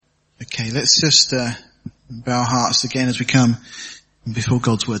Okay, let's just bow our hearts again as we come before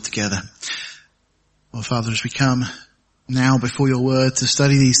God's word together. Well, Father, as we come now before your word to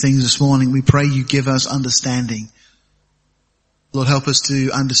study these things this morning, we pray you give us understanding. Lord, help us to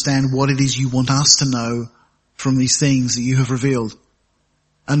understand what it is you want us to know from these things that you have revealed.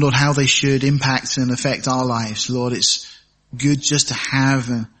 And Lord, how they should impact and affect our lives. Lord, it's good just to have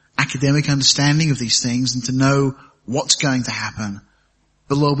an academic understanding of these things and to know what's going to happen.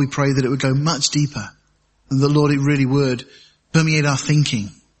 But Lord, we pray that it would go much deeper and that, Lord, it really would permeate our thinking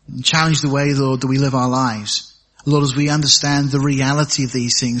and challenge the way, Lord, that we live our lives. Lord, as we understand the reality of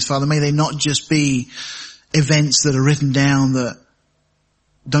these things, Father, may they not just be events that are written down that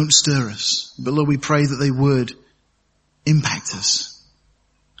don't stir us, but Lord, we pray that they would impact us.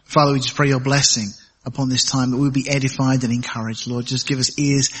 Father, we just pray your blessing upon this time, that we'll be edified and encouraged. Lord, just give us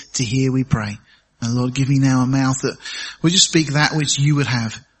ears to hear, we pray. And Lord, give me now a mouth that will just speak that which you would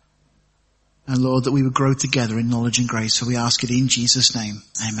have. And Lord, that we would grow together in knowledge and grace. So we ask it in Jesus' name.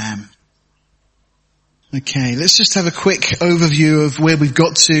 Amen. Okay, let's just have a quick overview of where we've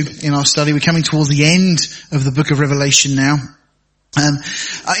got to in our study. We're coming towards the end of the book of Revelation now.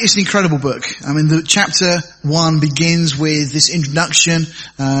 It's an incredible book. I mean, the chapter 1 begins with this introduction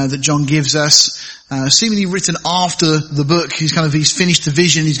that John gives us, seemingly written after the book. He's finished the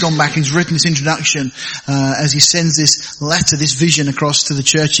vision. He's gone back. He's written this introduction as he sends this letter, this vision across to the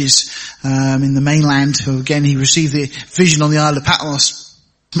churches in the mainland. So again, he received the vision on the Isle of Patmos.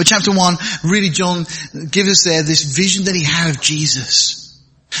 But chapter 1, really, John gives us there this vision that he had of Jesus.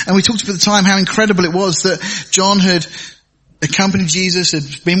 And we talked about the time how incredible it was that John had accompanied Jesus,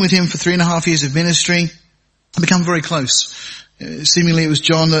 had been with him for 3.5 years of ministry, and become very close. Seemingly it was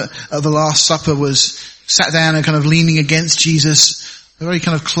John that at the Last Supper was sat down and kind of leaning against Jesus, a very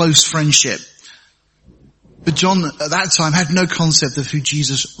kind of close friendship. But John at that time had no concept of who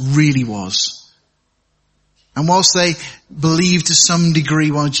Jesus really was. And whilst they believed to some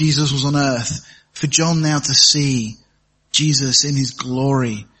degree while Jesus was on earth, for John now to see Jesus in his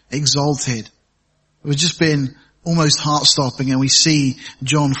glory, exalted, it would just been almost heart-stopping, and we see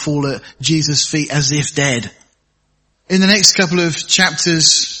John fall at Jesus' feet as if dead. In the next couple of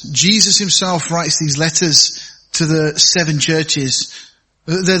chapters, Jesus himself writes these letters to the 7 churches.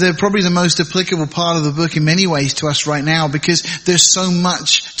 They're probably the most applicable part of the book in many ways to us right now, because there's so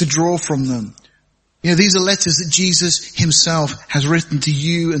much to draw from them. You know, these are letters that Jesus himself has written to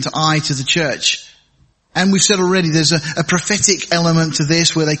you and to I, to the church. And we've said already there's a prophetic element to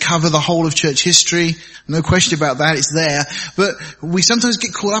this where they cover the whole of church history. No question about that, it's there. But we sometimes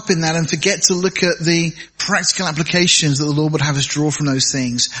get caught up in that and forget to look at the practical applications that the Lord would have us draw from those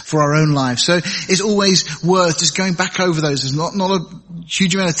things for our own lives. So it's always worth just going back over those. There's not a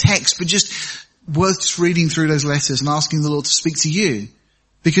huge amount of text, but just worth just reading through those letters and asking the Lord to speak to you.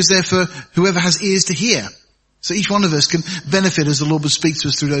 Because they're for whoever has ears to hear. So each one of us can benefit as the Lord would speak to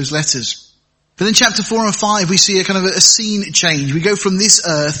us through those letters. But in chapter 4 and 5, we see a kind of a scene change. We go from this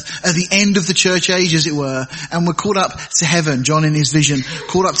earth at the end of the church age, as it were, and we're caught up to heaven. John in his vision,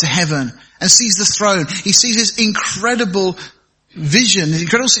 caught up to heaven and sees the throne. He sees this incredible vision, this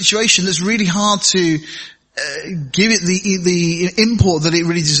incredible situation that's really hard to give it the import that it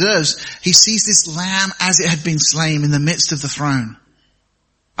really deserves. He sees this lamb as it had been slain in the midst of the throne.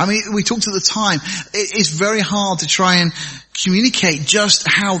 I mean, we talked at the time, it's very hard to try and communicate just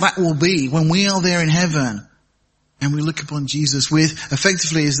how that will be when we are there in heaven and we look upon Jesus with,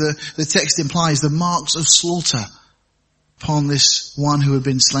 effectively, as the text implies, the marks of slaughter upon this one who had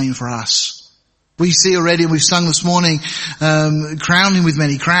been slain for us. We see already, and we've sung this morning, crown him with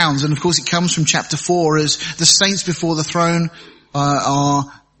many crowns. And of course it comes from chapter 4 as the saints before the throne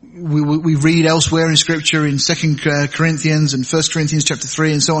we read elsewhere in scripture in 2 Corinthians and 1 Corinthians chapter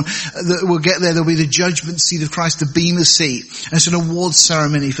 3 and so on. We'll get there. There'll be the judgment seat of Christ, the bema seat. And it's an award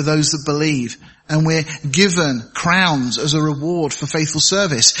ceremony for those that believe. And we're given crowns as a reward for faithful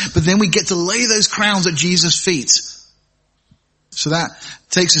service. But then we get to lay those crowns at Jesus' feet. So that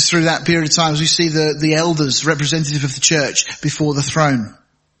takes us through that period of time as we see the elders, representative of the church, before the throne.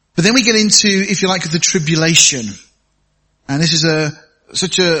 But then we get into, if you like, the tribulation. And this is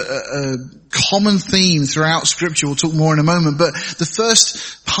such a common theme throughout scripture. We'll talk more in a moment. But the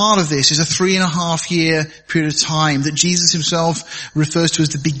first part of this is a 3.5 year period of time that Jesus himself refers to as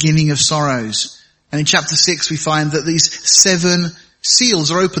the beginning of sorrows. And in chapter 6 we find that these 7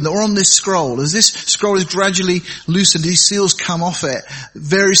 seals are opened that are on this scroll. As this scroll is gradually loosened, these seals come off it.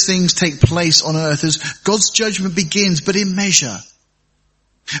 Various things take place on earth as God's judgment begins, but in measure.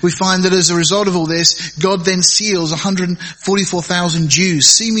 We find that as a result of all this, God then seals 144,000 Jews,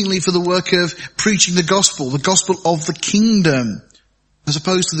 seemingly for the work of preaching the gospel of the kingdom. as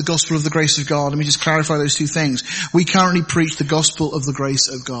opposed to the gospel of the grace of God. Let me just clarify those two things. We currently preach the gospel of the grace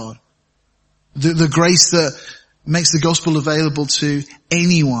of God. The grace that makes the gospel available to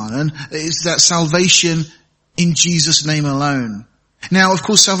anyone, and it's that salvation in Jesus' name alone. Now, of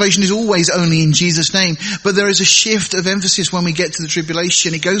course, salvation is always only in Jesus' name, but there is a shift of emphasis when we get to the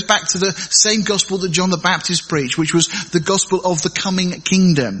tribulation. It goes back to the same gospel that John the Baptist preached, which was the gospel of the coming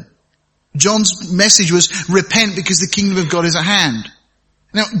kingdom. John's message was, repent because the kingdom of God is at hand.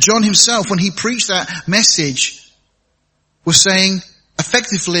 Now, John himself, when he preached that message, was saying,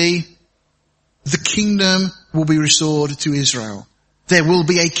 effectively, the kingdom will be restored to Israel. There will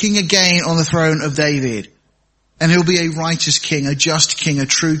be a king again on the throne of David. And he'll be a righteous king, a just king, a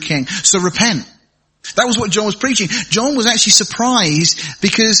true king. So repent. That was what John was preaching. John was actually surprised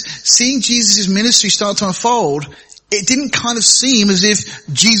because seeing Jesus' ministry start to unfold, it didn't kind of seem as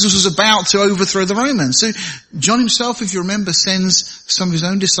if Jesus was about to overthrow the Romans. So John himself, if you remember, sends some of his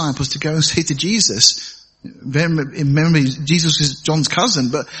own disciples to go and say to Jesus, remember Jesus is John's cousin,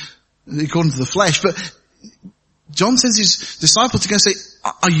 but according to the flesh, but John sends his disciples to go and say,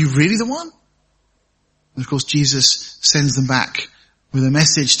 are you really the one? And of course Jesus sends them back with a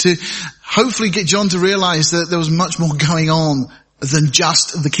message to hopefully get John to realize that there was much more going on than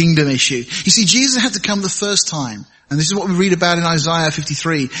just the kingdom issue. You see, Jesus had to come the first time, and this is what we read about in Isaiah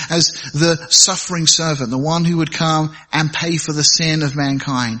 53, as the suffering servant, the one who would come and pay for the sin of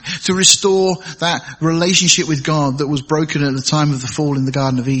mankind, to restore that relationship with God that was broken at the time of the fall in the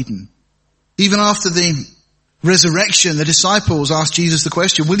Garden of Eden. Even after the resurrection, the disciples asked Jesus the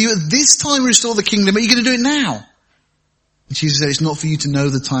question, will you at this time restore the kingdom? Are you going to do it now? And Jesus said, it's not for you to know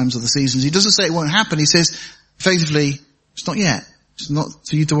the times or the seasons. He doesn't say it won't happen. He says, effectively, it's not yet. It's not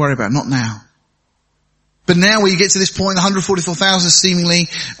for you to worry about, not now. But now when you get to this point, the 144,000 seemingly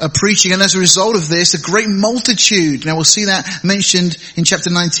are preaching, and as a result of this, a great multitude, now we'll see that mentioned in chapter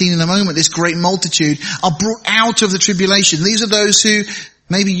 19 in a moment, this great multitude are brought out of the tribulation. These are those who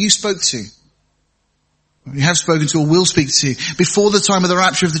maybe you spoke to. You have spoken to or will speak to before the time of the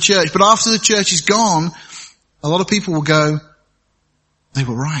rapture of the church. But after the church is gone, a lot of people will go, they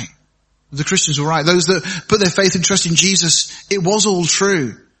were right. The Christians were right. Those that put their faith and trust in Jesus, it was all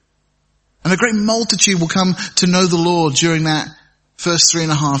true. And a great multitude will come to know the Lord during that first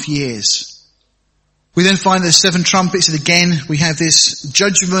 3.5 years. We then find there's 7 trumpets, and again we have this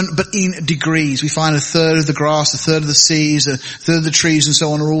judgment, but in degrees. We find 1/3 of the grass, 1/3 of the seas, 1/3 of the trees and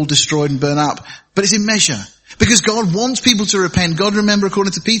so on are all destroyed and burned up. But it's in measure. Because God wants people to repent. God, remember,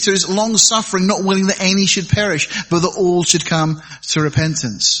 according to Peter, is long suffering, not willing that any should perish, but that all should come to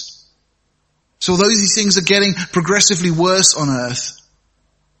repentance. So although these things are getting progressively worse on earth,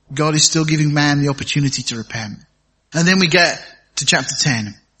 God is still giving man the opportunity to repent. And then we get to chapter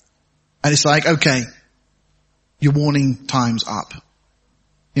 10. And it's like, okay, your warning time's up.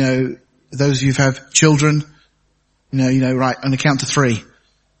 You know, those of you who have children, you know, right, on the count to 3.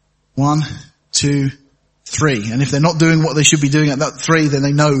 1, 2, 3. And if they're not doing what they should be doing at that 3, then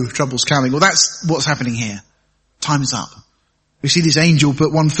they know trouble's coming. Well, that's what's happening here. Time is up. We see this angel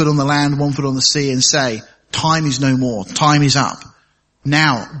put 1 foot on the land, 1 foot on the sea, and say, time is no more. Time is up.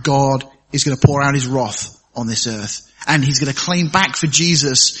 Now God is going to pour out his wrath on this earth. And he's going to claim back for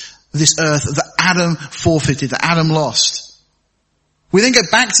Jesus this earth that Adam forfeited, that Adam lost. We then go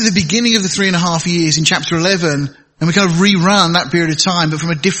back to the beginning of the 3.5 years in chapter 11, and we kind of rerun that period of time, but from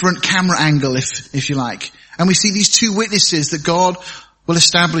a different camera angle, if you like. And we see these 2 witnesses that God will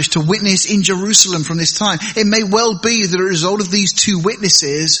establish to witness in Jerusalem from this time. It may well be that as a result of these 2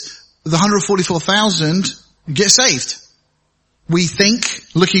 witnesses, the 144,000 get saved. We think,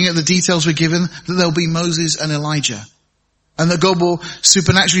 looking at the details we're given, that there'll be Moses and Elijah. And that God will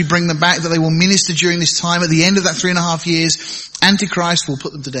supernaturally bring them back, that they will minister during this time. At the end of that 3.5 years, Antichrist will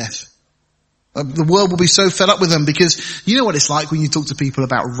put them to death. The world will be so fed up with them, because you know what it's like when you talk to people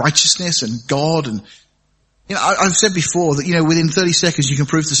about righteousness and God. And you know, I've said before that, you know, within 30 seconds you can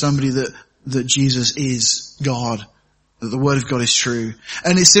prove to somebody that Jesus is God, that the word of God is true.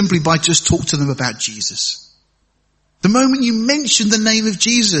 And it's simply by just talk to them about Jesus. The moment you mention the name of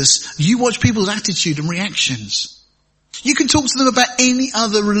Jesus, you watch people's attitude and reactions. You can talk to them about any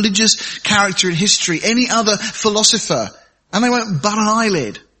other religious character in history, any other philosopher, and they won't bat an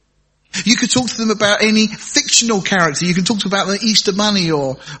eyelid. You could talk to them about any fictional character. You can talk to them about the Easter Bunny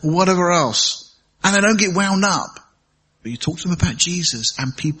or whatever else, and they don't get wound up. But you talk to them about Jesus,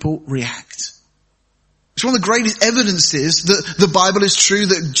 and people react. It's one of the greatest evidences that the Bible is true,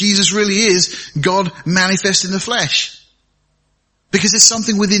 that Jesus really is God manifest in the flesh. Because there's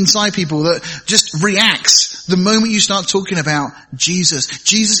something within inside people that just reacts the moment you start talking about Jesus.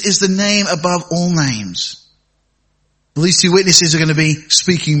 Jesus is the name above all names. Well, these two witnesses are going to be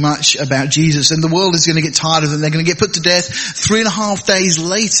speaking much about Jesus, and the world is going to get tired of them. They're going to get put to death 3.5 days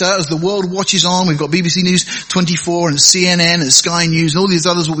later as the world watches on. We've got BBC News 24 and CNN and Sky News and all these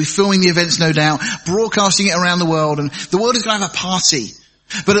others will be filming the events, no doubt, broadcasting it around the world, and the world is going to have a party.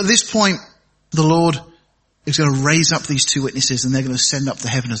 But at this point, the Lord is going to raise up these two witnesses and they're going to send up to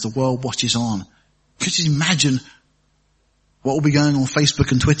heaven as the world watches on. Could you imagine what will be going on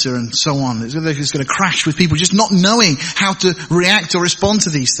Facebook and Twitter and so on? It's going to crash with people just not knowing how to react or respond to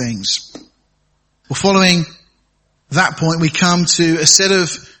these things. Well, following that point, we come to a set of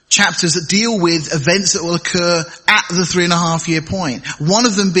chapters that deal with events that will occur at the 3.5 year point. One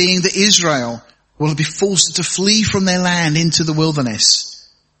of them being that Israel will be forced to flee from their land into the wilderness.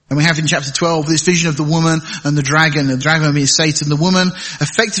 And we have in chapter 12 this vision of the woman and the dragon being Satan. The woman,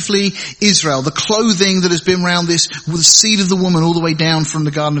 effectively Israel, the clothing that has been around this, with the seed of the woman all the way down from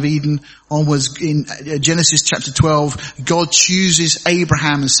the Garden of Eden onwards. In Genesis chapter 12, God chooses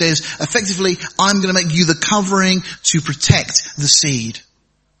Abraham and says, effectively, I'm going to make you the covering to protect the seed.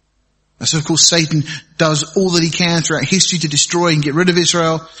 And so of course Satan does all that he can throughout history to destroy and get rid of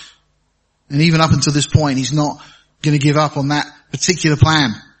Israel. And even up until this point, he's not going to give up on that particular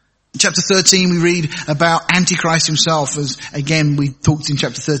plan. In chapter 13 we read about Antichrist himself. As again we talked in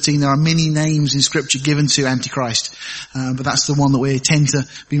chapter 13, there are many names in scripture given to Antichrist, but that's the one that we tend to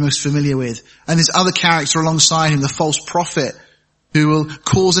be most familiar with. And there's other character alongside him, the false prophet, who will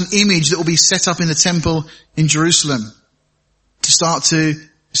cause an image that will be set up in the temple in Jerusalem to start to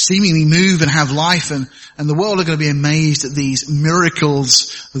seemingly move and have life, and the world are going to be amazed at these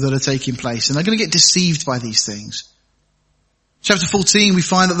miracles that are taking place, and they're going to get deceived by these things. Chapter 14, we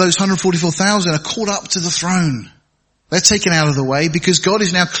find that those 144,000 are caught up to the throne. They're taken out of the way because God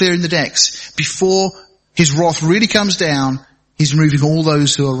is now clearing the decks. Before his wrath really comes down, he's moving all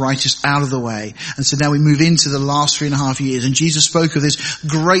those who are righteous out of the way. And so now we move into the last 3.5 years. And Jesus spoke of this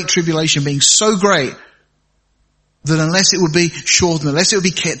great tribulation being so great that unless it would be shortened, unless it would be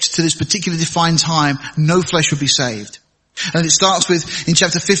kept to this particular defined time, no flesh would be saved. And it starts with, in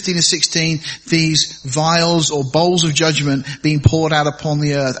chapter 15 and 16, these vials or bowls of judgment being poured out upon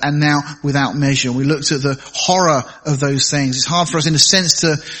the earth, and now without measure. We looked at the horror of those things. It's hard for us in a sense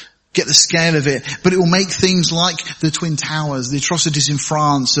to get the scale of it, but it will make things like the Twin Towers, the atrocities in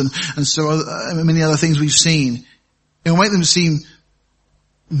France, and so many other things we've seen. It will make them seem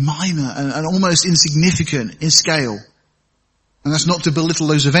minor and almost insignificant in scale. And that's not to belittle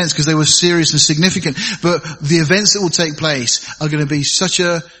those events, because they were serious and significant. But the events that will take place are going to be such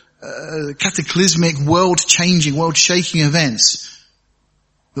a cataclysmic, world-changing, world-shaking events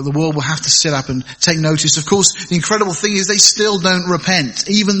that the world will have to sit up and take notice. Of course, the incredible thing is they still don't repent,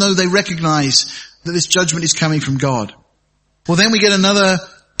 even though they recognize that this judgment is coming from God. Well, then we get another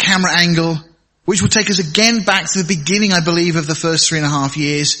camera angle, which will take us again back to the beginning, I believe, of the first 3.5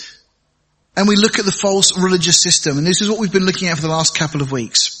 years. And we look at the false religious system. And this is what we've been looking at for the last couple of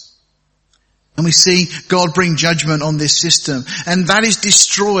weeks. And we see God bring judgment on this system. And that is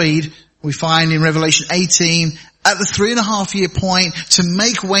destroyed, we find in Revelation 18, at the 3.5 year point, to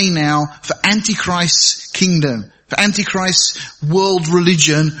make way now for Antichrist's kingdom, for Antichrist's world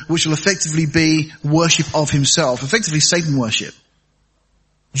religion, which will effectively be worship of himself, effectively Satan worship.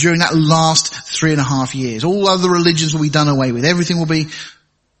 During that last 3.5 years. All other religions will be done away with. Everything will be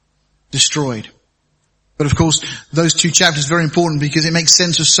destroyed. But of course, those two chapters are very important because it makes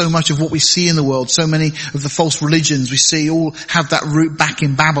sense of so much of what we see in the world. So many of the false religions we see all have that root back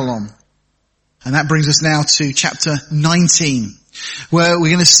in Babylon. And that brings us now to chapter 19, where we're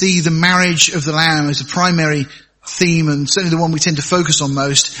going to see the marriage of the Lamb as a primary theme, and certainly the one we tend to focus on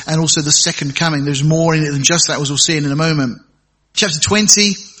most, and also the second coming. There's more in it than just that, as we'll see in a moment. Chapter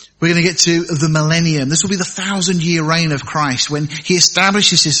 20, we're going to get to the millennium. This will be the 1,000-year reign of Christ when he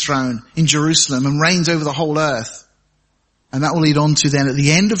establishes his throne in Jerusalem and reigns over the whole earth. And that will lead on to then, at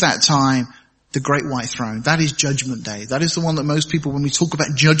the end of that time, the great white throne. That is Judgment Day. That is the one that most people, when we talk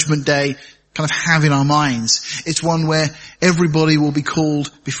about Judgment Day, kind of have in our minds. It's one where everybody will be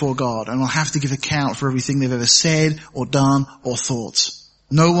called before God and will have to give account for everything they've ever said or done or thought.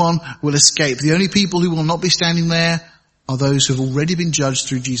 No one will escape. The only people who will not be standing there are those who have already been judged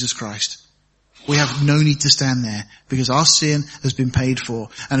through Jesus Christ. We have no need to stand there because our sin has been paid for.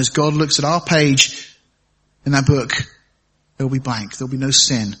 And as God looks at our page in that book, there will be blank. There will be no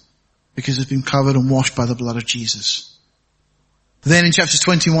sin because it's been covered and washed by the blood of Jesus. Then in chapters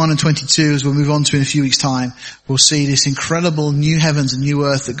 21 and 22, as we'll move on to in a few weeks' time, we'll see this incredible new heavens and new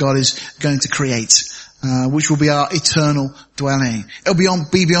earth that God is going to create, which will be our eternal dwelling. It'll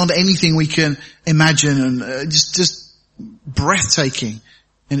be beyond anything we can imagine, and just breathtaking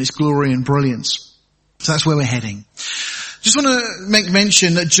in its glory and brilliance. So that's where we're heading. Just want to make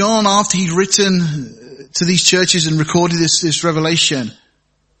mention that John, after he'd written to these churches and recorded this revelation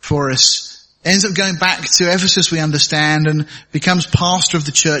for us, ends up going back to Ephesus, we understand, and becomes pastor of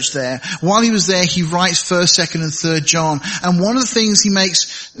the church there. While he was there, he writes 1st, 2nd, and 3rd John. And one of the things he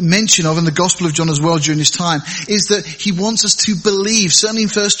makes mention of in the Gospel of John as well during this time is that he wants us to believe, certainly in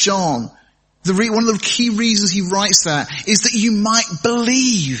 1st John. One of the key reasons he writes that is that you might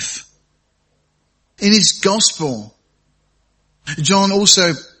believe in his gospel. John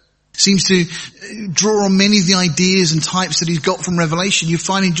also seems to draw on many of the ideas and types that he's got from Revelation. You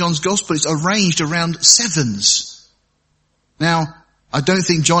find in John's gospel it's arranged around sevens. Now, I don't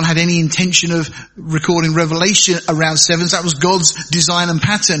think John had any intention of recording Revelation around sevens. That was God's design and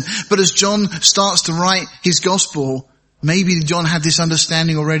pattern. But as John starts to write his gospel, maybe John had this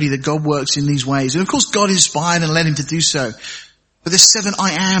understanding already that God works in these ways. And of course God inspired and led him to do so. But there's 7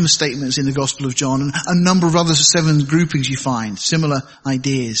 I am statements in the Gospel of John, and a number of other 7 groupings you find, similar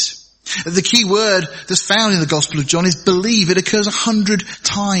ideas. The key word that's found in the Gospel of John is believe. It occurs 100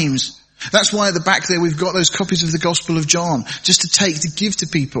 times. That's why at the back there we've got those copies of the Gospel of John, just to give to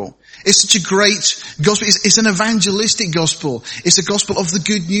people. It's such a great gospel. It's an evangelistic gospel. It's a gospel of the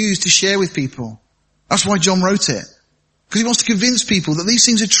good news to share with people. That's why John wrote it. Because he wants to convince people that these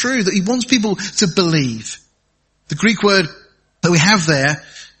things are true, that he wants people to believe. The Greek word that we have there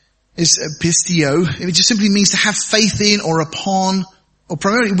is pistio. It just simply means to have faith in or upon, or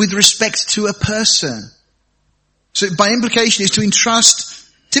primarily with respect to a person. So by implication it's to entrust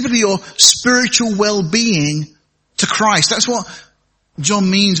typically your spiritual well-being to Christ. That's what John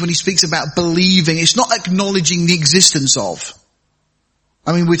means when he speaks about believing. It's not acknowledging the existence of.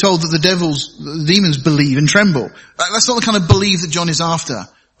 I mean, we're told that the demons believe and tremble. That's not the kind of belief that John is after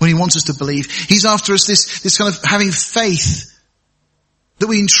when he wants us to believe. He's after us this kind of having faith, that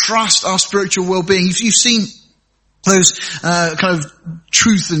we entrust our spiritual well-being. You've seen those kind of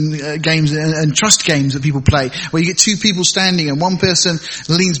truth and games and trust games that people play, where you get 2 people standing and one person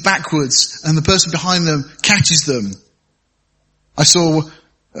leans backwards and the person behind them catches them. I saw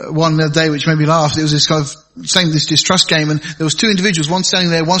one the other day which made me laugh. It was this kind of this trust game, and there was 2 individuals, one standing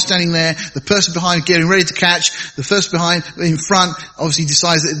there, one standing there, the person behind getting ready to catch, the first behind in front obviously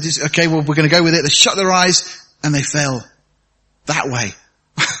decides that, okay, well, we're going to go with it. They shut their eyes and they fell that way.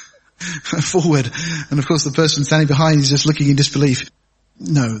 Forward. And of course the person standing behind is just looking in disbelief.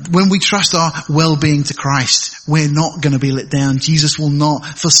 No. When we trust our well-being to Christ, we're not going to be let down. Jesus will not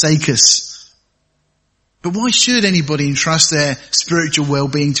forsake us. But why should anybody entrust their spiritual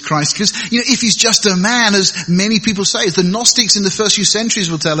well-being to Christ? Because, if he's just a man, as many people say, as the Gnostics in the first few centuries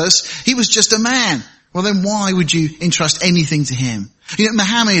will tell us, he was just a man. Well then why would you entrust anything to him?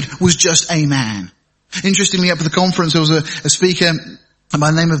 Muhammad was just a man. Interestingly, up at the conference there was a speaker by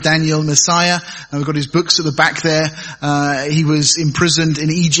the name of Daniel Messiah, and we've got his books at the back there. He was imprisoned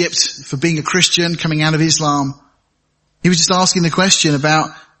in Egypt for being a Christian, coming out of Islam. He was just asking the question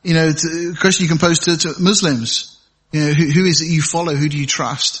about, the question you can pose to Muslims. Who is it you follow? Who do you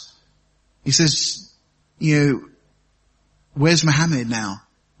trust? He says, where's Muhammad now?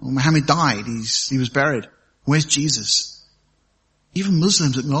 Well, Muhammad died. He was buried. Where's Jesus? Even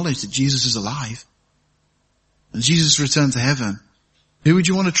Muslims acknowledge that Jesus is alive. And Jesus returned to heaven. Who would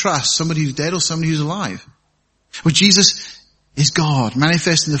you want to trust? Somebody who's dead or somebody who's alive? Well, Jesus is God,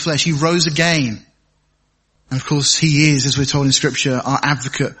 manifest in the flesh. He rose again. And of course, he is, as we're told in Scripture, our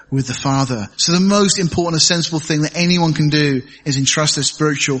advocate with the Father. So the most important and sensible thing that anyone can do is entrust their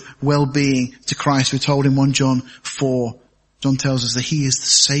spiritual well-being to Christ. We're told in 1 John 4, John tells us that he is the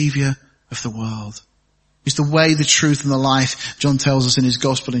Saviour of the world. He's the way, the truth, and the life, John tells us in his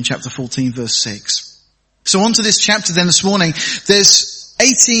Gospel in chapter 14, verse 6. So on to this chapter then this morning. There's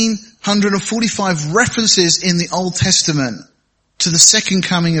 1,845 references in the Old Testament to the second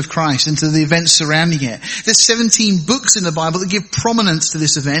coming of Christ and to the events surrounding it. There's 17 books in the Bible that give prominence to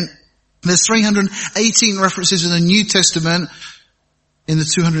this event. There's 318 references in the New Testament in the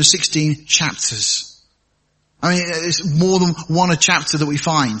 216 chapters. I mean, it's more than one a chapter that we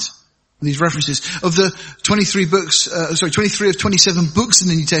find. These references of the 23 of 27 books in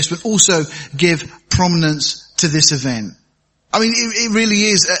the New Testament also give prominence to this event. I mean, it really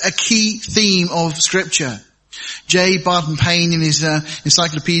is a key theme of Scripture. J. Barton Payne in his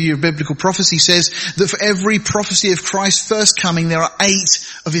Encyclopedia of Biblical Prophecy says that for every prophecy of Christ's first coming, there are 8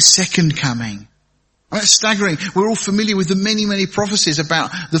 of his second coming. I mean, that's staggering. We're all familiar with the many, many prophecies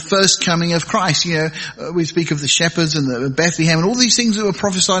about the first coming of Christ. We speak of the shepherds and the Bethlehem and all these things that were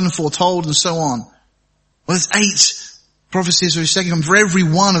prophesied and foretold and so on. Well, there's 8 prophecies of his second coming for every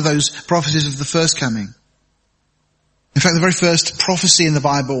one of those prophecies of the first coming. In fact, the very first prophecy in the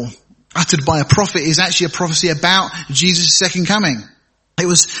Bible uttered by a prophet is actually a prophecy about Jesus' second coming. It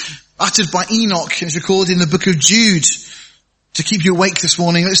was uttered by Enoch. It's recorded in the book of Jude. To keep you awake this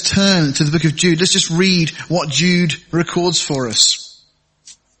morning, let's turn to the book of Jude. Let's just read what Jude records for us.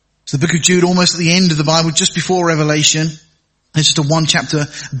 So the book of Jude, almost at the end of the Bible, just before Revelation. It's just a one chapter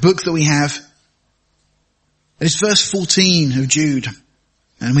book that we have. And it's verse 14 of Jude.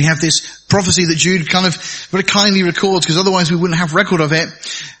 And we have this prophecy that Jude kind of very kindly records, because otherwise we wouldn't have record of it.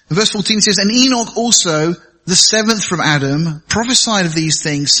 And verse 14 says, "And Enoch also, the seventh from Adam, prophesied of these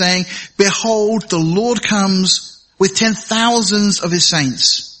things, saying, Behold, the Lord comes with 10,000s of his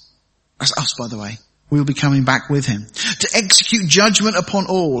saints." That's us, by the way. We'll be coming back with him. "To execute judgment upon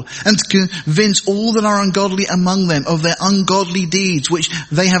all, and to convince all that are ungodly among them of their ungodly deeds, which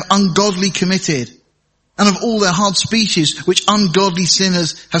they have ungodly committed, and of all their hard speeches, which ungodly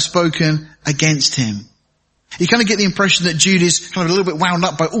sinners have spoken against him." You kind of get the impression that Jude is kind of a little bit wound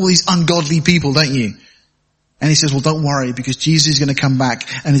up by all these ungodly people, don't you? And he says, well, don't worry, because Jesus is going to come back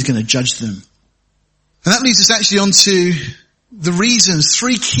and he's going to judge them. And that leads us actually on to the reasons,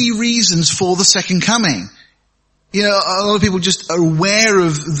 3 key reasons for the second coming. You know, a lot of people just are aware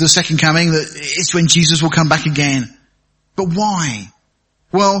of the second coming, that it's when Jesus will come back again. But why?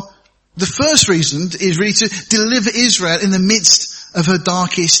 Well, the first reason is really to deliver Israel in the midst of her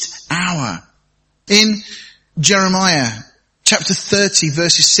darkest hour. In Jeremiah chapter 30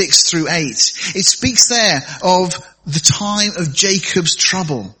 verses 6 through 8, it speaks there of the time of Jacob's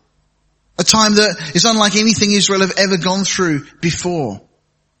trouble. A time that is unlike anything Israel have ever gone through before.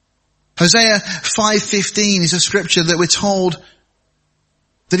 Hosea 5:15 is a scripture that we're told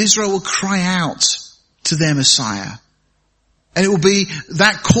that Israel will cry out to their Messiah. And it will be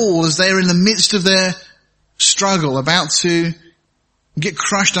that call as they are in the midst of their struggle, about to get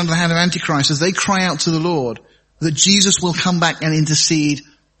crushed under the hand of Antichrist, as they cry out to the Lord, that Jesus will come back and intercede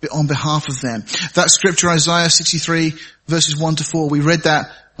on behalf of them. That scripture, Isaiah 63 verses 1 to 4, we read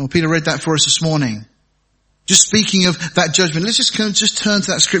that, or Peter read that for us this morning. Just speaking of that judgment, let's just turn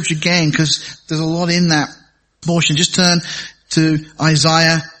to that scripture again, because there's a lot in that portion. Just turn to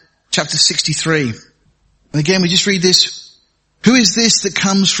Isaiah chapter 63. And again, we just read this. "Who is this that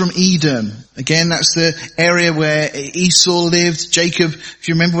comes from Edom?" Again, that's the area where Esau lived. Jacob, if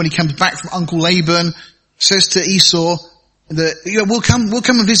you remember, when he comes back from Uncle Laban, says to Esau that, we'll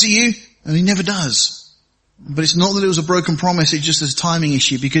come and visit you. And he never does. But it's not that it was a broken promise, it's just a timing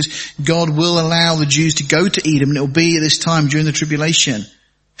issue, because God will allow the Jews to go to Edom, and it will be at this time during the tribulation.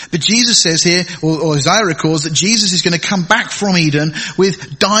 But Jesus says here, or Isaiah records, that Jesus is going to come back from Edom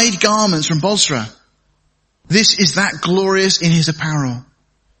with dyed garments from Bozrah. This is that glorious in his apparel,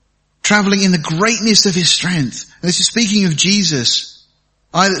 traveling in the greatness of his strength. And this is speaking of Jesus,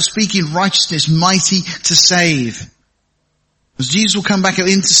 I that speak in righteousness, mighty to save. As Jesus will come back and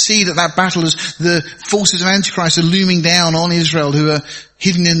intercede at that battle, as the forces of Antichrist are looming down on Israel, who are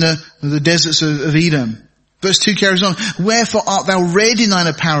hidden in the deserts of Edom. Verse 2 carries on, "Wherefore art thou red in thine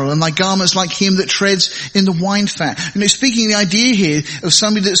apparel, and thy garments like him that treads in the wine fat?" You know, speaking the idea here of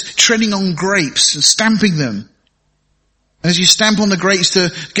somebody that's treading on grapes and stamping them. As you stamp on the grapes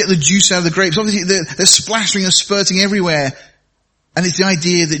to get the juice out of the grapes, obviously they're splashing and spurting everywhere. And it's the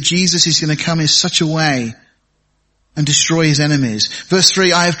idea that Jesus is going to come in such a way and destroy his enemies. Verse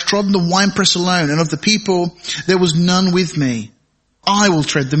 3, "I have trodden the winepress alone, and of the people there was none with me. I will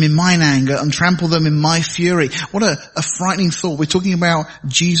tread them in mine anger and trample them in my fury." What a frightening thought. We're talking about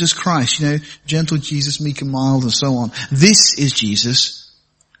Jesus Christ, gentle Jesus, meek and mild, and so on. This is Jesus.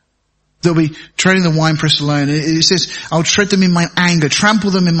 They'll be treading the winepress alone. It says, "I'll tread them in my anger,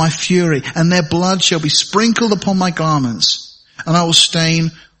 trample them in my fury, and their blood shall be sprinkled upon my garments, and I will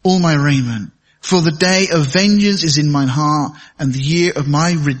stain all my raiment. For the day of vengeance is in mine heart, and the year of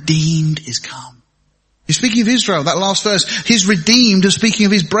my redeemed is come." He's speaking of Israel, that last verse. His redeemed is speaking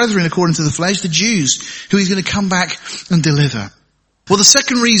of his brethren according to the flesh, the Jews, who he's going to come back and deliver. Well, the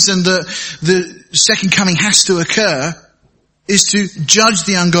second reason that the second coming has to occur is to judge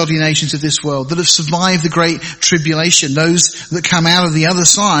the ungodly nations of this world that have survived the great tribulation. Those that come out of the other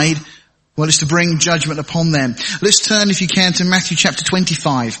side, well, it's to bring judgment upon them. Let's turn, if you can, to Matthew chapter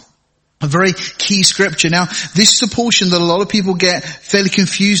 25. A very key scripture. Now, this is a portion that a lot of people get fairly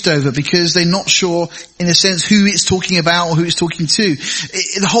confused over, because they're not sure, in a sense, who it's talking about or who it's talking to.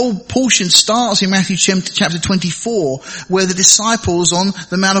 The whole portion starts in Matthew chapter 24, where the disciples on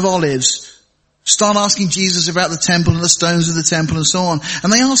the Mount of Olives start asking Jesus about the temple and the stones of the temple and so on.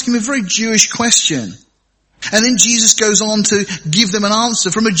 And they ask him a very Jewish question. And then Jesus goes on to give them an answer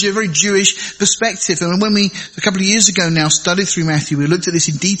from a very Jewish perspective. And when we, a couple of years ago now, studied through Matthew, we looked at this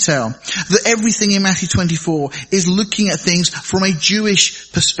in detail, that everything in Matthew 24 is looking at things from a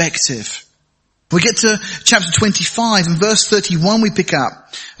Jewish perspective. We get to chapter 25 and verse 31 we pick up,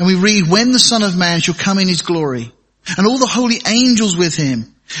 and we read, "When the Son of Man shall come in his glory, and all the holy angels with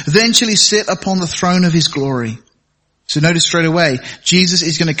him, then shall he sit upon the throne of his glory." So notice straight away, Jesus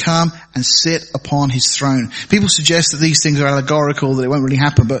is going to come and sit upon his throne. People suggest that these things are allegorical, that it won't really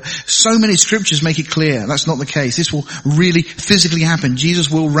happen, but so many scriptures make it clear that's not the case. This will really physically happen. Jesus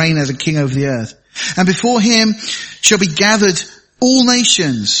will reign as a king over the earth. "And before him shall be gathered all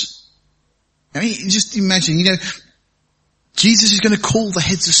nations." I mean, just imagine, Jesus is going to call the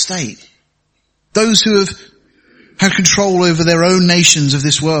heads of state, those who have had control over their own nations of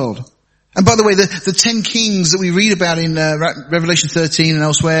this world. And by the way, the 10 kings that we read about in Revelation 13 and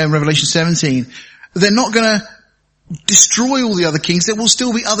elsewhere in Revelation 17, they're not going to destroy all the other kings. There will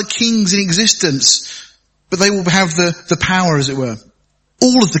still be other kings in existence, but they will have the power, as it were.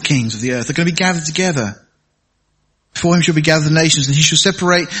 All of the kings of the earth are going to be gathered together. "Before him shall be gathered the nations, and he shall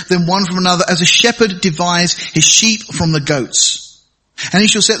separate them one from another, as a shepherd divides his sheep from the goats. And he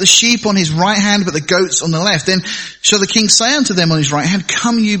shall set the sheep on his right hand, but the goats on the left. Then shall the king say unto them on his right hand,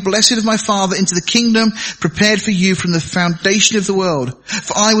 Come you, blessed of my Father, into the kingdom prepared for you from the foundation of the world.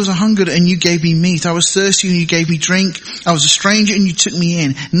 For I was hungered, and you gave me meat. I was thirsty, and you gave me drink. I was a stranger, and you took me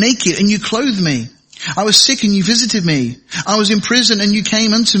in. Naked, and you clothed me. I was sick, and you visited me. I was in prison, and you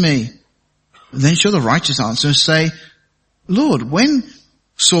came unto me. Then shall the righteous answer and say, Lord, when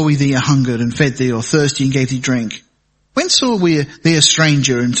saw we thee hungered and fed thee, or thirsty and gave thee drink? When saw we thee a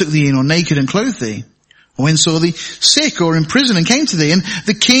stranger and took thee in, or naked and clothed thee? Or when saw thee sick or in prison and came to thee? And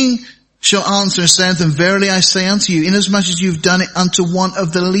the king shall answer and say unto them, Verily I say unto you, inasmuch as you have done it unto one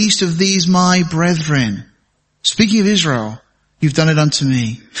of the least of these my brethren. Speaking of Israel, you've done it unto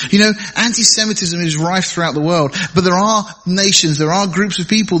me. Anti-Semitism is rife throughout the world, but there are nations, there are groups of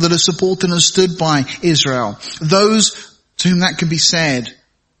people that are supported and stood by Israel. Those to whom that can be said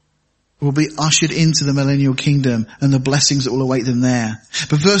will be ushered into the millennial kingdom and the blessings that will await them there.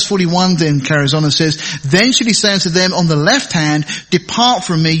 But verse 41 then carries on and says, Then shall he say unto them on the left hand, Depart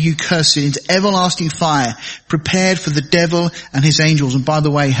from me, you cursed, into everlasting fire, prepared for the devil and his angels. And by the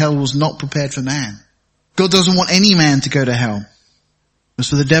way, hell was not prepared for man. God doesn't want any man to go to hell. It's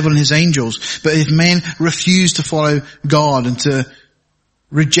for the devil and his angels. But if men refuse to follow God and to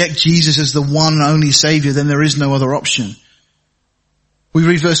reject Jesus as the one and only Savior, then there is no other option. We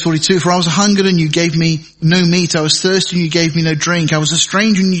read verse 42, For I was hungered and you gave me no meat. I was thirsty and you gave me no drink. I was a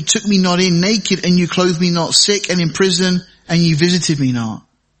stranger and you took me not in. Naked and you clothed me not. Sick and in prison and you visited me not.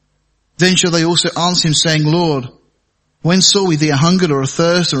 Then shall they also answer him, saying, Lord, when saw we thee a hungered or a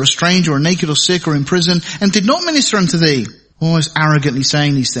thirst or a stranger or naked or sick or in prison, and did not minister unto thee? Almost arrogantly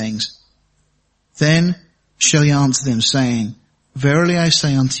saying these things. Then shall he answer them, saying, Verily I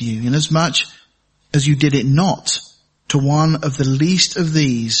say unto you, inasmuch as you did it not to one of the least of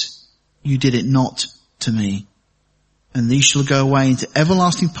these, you did it not to me. And these shall go away into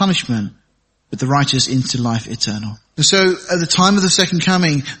everlasting punishment, but the righteous into life eternal. And so at the time of the second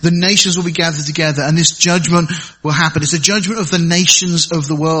coming, the nations will be gathered together and this judgment will happen. It's a judgment of the nations of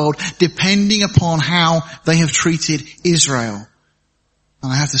the world, depending upon how they have treated Israel.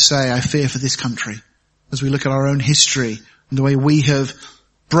 And I have to say, I fear for this country as we look at our own history and the way we have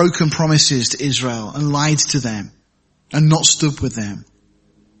broken promises to Israel and lied to them and not stood with them.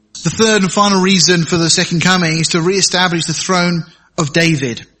 The third and final reason for the second coming is to re-establish the throne of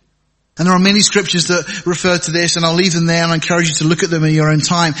David. And there are many scriptures that refer to this, and I'll leave them there and I encourage you to look at them in your own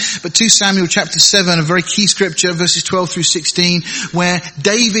time. But 2 Samuel chapter 7, a very key scripture, verses 12 through 16, where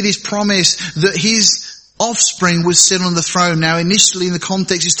David is promised that his offspring would sit on the throne. Now initially in the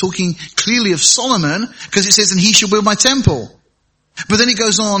context it's talking clearly of Solomon, because it says, and he shall build my temple. But then it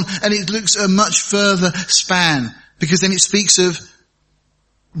goes on and it looks a much further span, because then it speaks of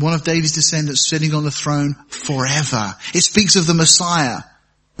one of David's descendants sitting on the throne forever. It speaks of the Messiah.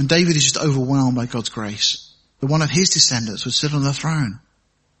 And David is just overwhelmed by God's grace, that one of his descendants would sit on the throne.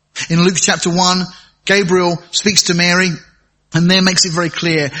 In Luke chapter 1, Gabriel speaks to Mary and there makes it very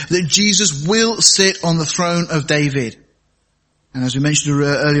clear that Jesus will sit on the throne of David. And as we mentioned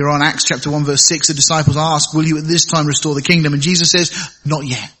earlier on, Acts chapter 1 verse 6, the disciples ask, will you at this time restore the kingdom? And Jesus says, not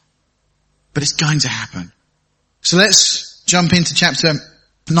yet, but it's going to happen. So let's jump into chapter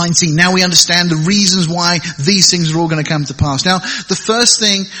 19. Now we understand the reasons why these things are all going to come to pass. Now, the first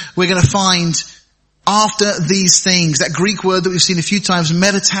thing we're going to find after these things, that Greek word that we've seen a few times,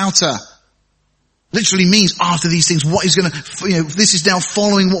 metatauta, literally means after these things, what is going to, this is now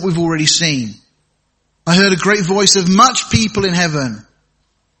following what we've already seen. I heard a great voice of much people in heaven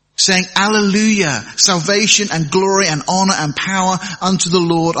saying, Alleluia, salvation and glory and honor and power unto the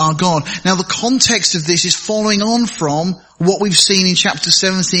Lord our God. Now the context of this is following on from what we've seen in chapter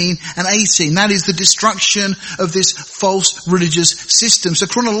 17 and 18. That is the destruction of this false religious system. So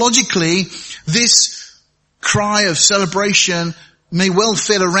chronologically, this cry of celebration may well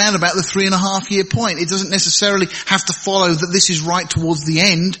fit around about the 3.5 year point. It doesn't necessarily have to follow that this is right towards the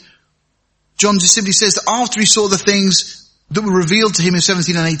end. John just simply says that after he saw the things that were revealed to him in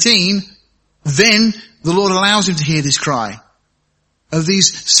 17 and 18, then the Lord allows him to hear this cry of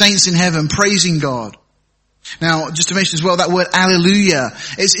these saints in heaven praising God. Now, just to mention as well, that word alleluia,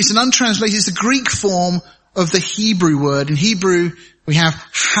 it's an untranslated, it's the Greek form of the Hebrew word. In Hebrew, we have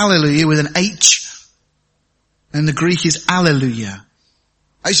hallelujah with an H, and the Greek is alleluia.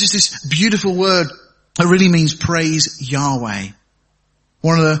 It's just this beautiful word that really means praise Yahweh.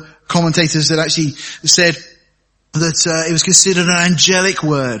 One of the commentators that actually said that it was considered an angelic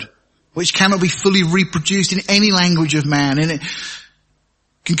word, which cannot be fully reproduced in any language of man. And it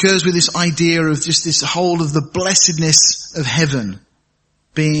concurs with this idea of just this whole of the blessedness of heaven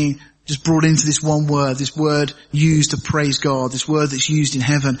being just brought into this one word used to praise God, this word that's used in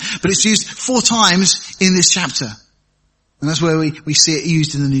heaven. But it's used 4 times in this chapter. And that's where we see it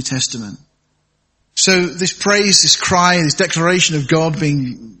used in the New Testament. So this praise, this cry, this declaration of God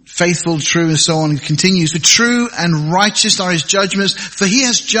being faithful, true, and so on continues. For true and righteous are his judgments, for he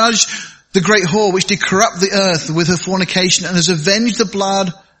has judged the great whore which did corrupt the earth with her fornication and has avenged the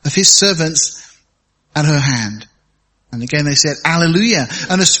blood of his servants at her hand. And again they said, Alleluia.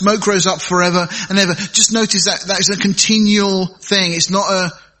 And the smoke rose up forever and ever. Just notice that is a continual thing. It's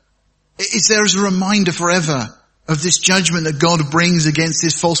there as a reminder forever of this judgment that God brings against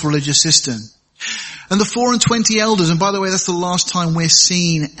this false religious system. And the 24 elders, and by the way, that's the last time we're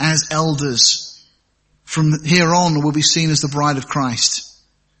seen as elders. From here on, we'll be seen as the bride of Christ.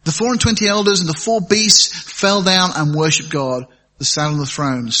 The 24 elders and the 4 beasts fell down and worshipped God, the sat on the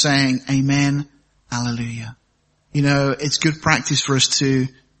throne, saying, Amen, Alleluia. You know, it's good practice for us to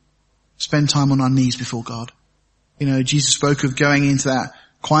spend time on our knees before God. You know, Jesus spoke of going into that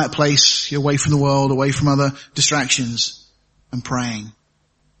quiet place, away from the world, away from other distractions, and praying.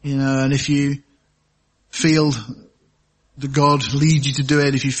 You know, and if you feel that God leads you to do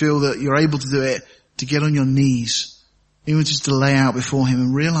it, if you feel that you're able to do it, to get on your knees, even just to lay out before him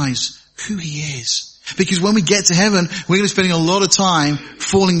and realize who he is. Because when we get to heaven, we're going to be spending a lot of time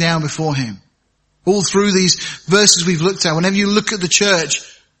falling down before him. All through these verses we've looked at, whenever you look at the church,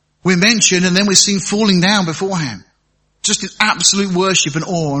 we're mentioned and then we're seen falling down before him. Just in absolute worship and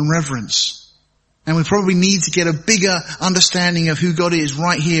awe and reverence. And we probably need to get a bigger understanding of who God is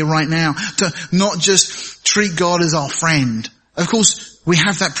right here, right now. To not just treat God as our friend. Of course, we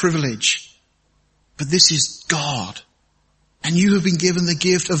have that privilege. But this is God. And you have been given the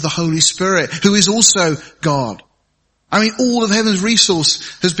gift of the Holy Spirit, who is also God. I mean, all of heaven's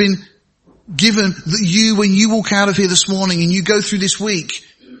resource has been given that you, when you walk out of here this morning and you go through this week,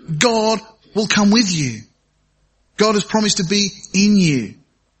 God will come with you. God has promised to be in you.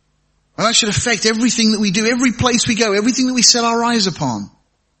 And that should affect everything that we do, every place we go, everything that we set our eyes upon.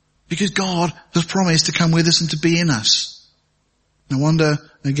 Because God has promised to come with us and to be in us. No wonder,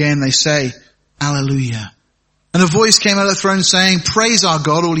 again, they say, Alleluia. And a voice came out of the throne saying, Praise our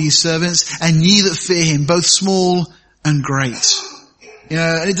God, all ye servants, and ye that fear him, both small and great. You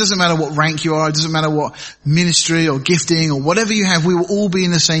know, and it doesn't matter what rank you are, it doesn't matter what ministry or gifting or whatever you have, we will all be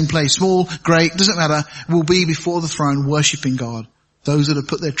in the same place. Small, great, doesn't matter. We'll be before the throne worshipping God. Those that have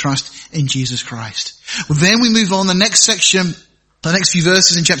put their trust in Jesus Christ. Well, then we move on. The next section, the next few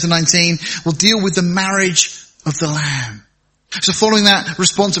verses in chapter 19 will deal with the marriage of the Lamb. So following that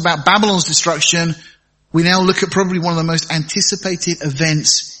response about Babylon's destruction, we now look at probably one of the most anticipated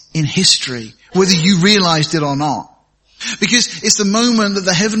events in history, whether you realized it or not. Because it's the moment that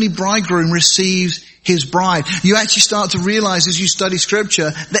the heavenly bridegroom receives his bride. You actually start to realize as you study scripture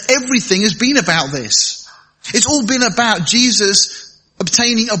that everything has been about this. It's all been about Jesus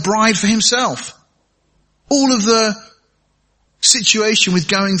obtaining a bride for himself. All of the situation with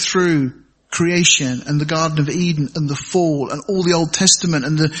going through creation and the Garden of Eden and the fall and all the Old Testament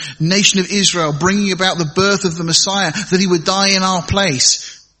and the nation of Israel bringing about the birth of the Messiah, that he would die in our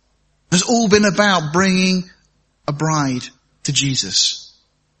place, has all been about bringing a bride to Jesus.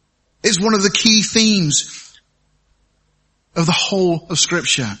 It's one of the key themes of the whole of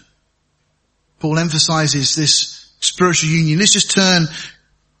Scripture. Paul emphasizes this spiritual union. Let's just turn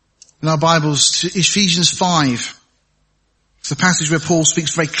in our Bibles to Ephesians 5. It's the passage where Paul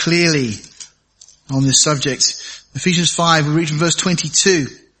speaks very clearly on this subject. Ephesians 5, we read from verse 22.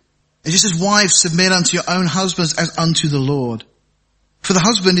 It's just as wives, submit unto your own husbands as unto the Lord. For the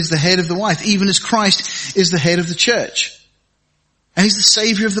husband is the head of the wife, even as Christ is the head of the church. And he's the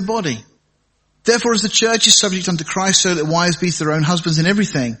Saviour of the body. Therefore, as the church is subject unto Christ, so that wives be to their own husbands in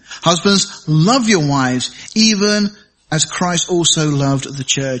everything. Husbands, love your wives, even as Christ also loved the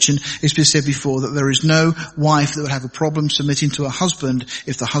church. And it's been said before that there is no wife that would have a problem submitting to a husband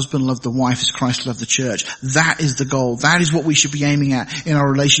if the husband loved the wife as Christ loved the church. That is the goal. That is what we should be aiming at in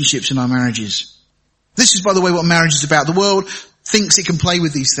our relationships, in our marriages. This is, by the way, what marriage is about. The world thinks it can play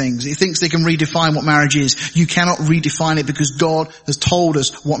with these things. It thinks they can redefine what marriage is. You cannot redefine it because God has told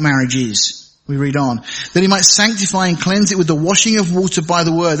us what marriage is. We read on. That he might sanctify and cleanse it with the washing of water by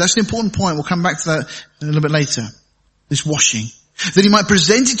the word. That's an important point. We'll come back to that a little bit later. This washing. That he might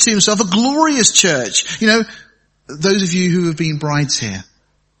present it to himself a glorious church. You know, those of you who have been brides here,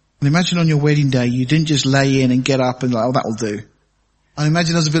 and imagine on your wedding day you didn't just lay in and get up and like, oh, that'll do. I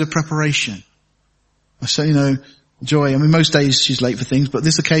imagine there's a bit of preparation. So, you know, Joy, I mean, most days she's late for things, but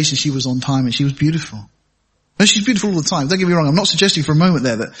this occasion she was on time and she was beautiful. No, she's beautiful all the time. Don't get me wrong. I'm not suggesting for a moment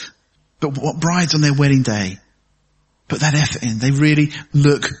there but what brides on their wedding day put that effort in. They really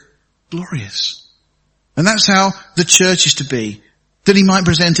look glorious. And that's how the church is to be. That he might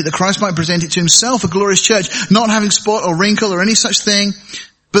present it, that Christ might present it to himself, a glorious church, not having spot or wrinkle or any such thing,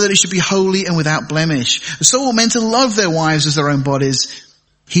 but that it should be holy and without blemish. So all men to love their wives as their own bodies.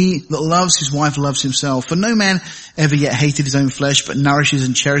 He that loves his wife loves himself. For no man ever yet hated his own flesh, but nourishes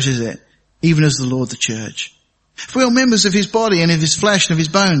and cherishes it, even as the Lord the church. For we are members of his body and of his flesh and of his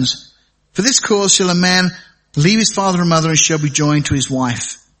bones. For this cause shall a man leave his father and mother and shall be joined to his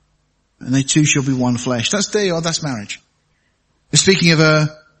wife. And they two shall be one flesh. That's marriage. We're speaking of a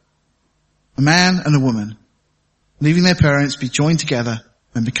man and a woman leaving their parents, be joined together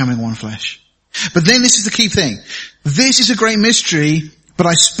and becoming one flesh. But then this is the key thing. This is a great mystery, but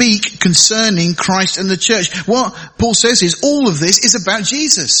I speak concerning Christ and the church. What Paul says is all of this is about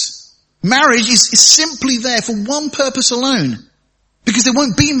Jesus. Marriage is simply there for one purpose alone. Because there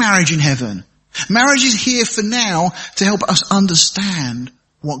won't be marriage in heaven. Marriage is here for now to help us understand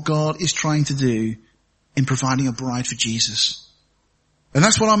what God is trying to do in providing a bride for Jesus. And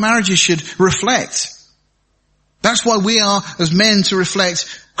that's what our marriages should reflect. That's why we are, as men, to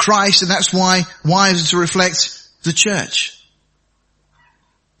reflect Christ, and that's why wives are to reflect the church.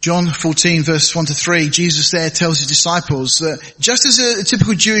 John 14 verse 1-3, Jesus there tells his disciples that just as a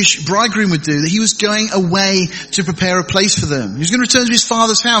typical Jewish bridegroom would do, that he was going away to prepare a place for them. He was going to return to his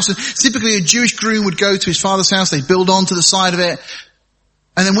father's house, and typically a Jewish groom would go to his father's house, they'd build onto the side of it,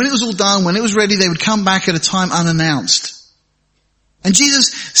 and then when it was all done, when it was ready, they would come back at a time unannounced. And Jesus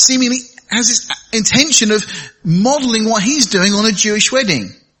seemingly has this intention of modeling what he's doing on a Jewish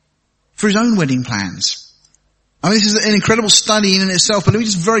wedding for his own wedding plans. I mean, this is an incredible study in and itself, but let me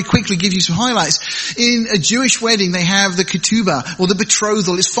just very quickly give you some highlights. In a Jewish wedding, they have the ketubah, or the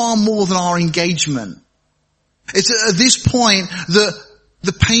betrothal. It's far more than our engagement. It's at this point that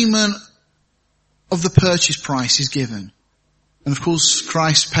the payment of the purchase price is given. And of course,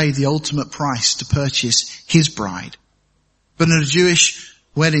 Christ paid the ultimate price to purchase his bride. But in a Jewish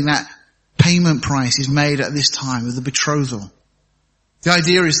wedding, that payment price is made at this time of the betrothal. The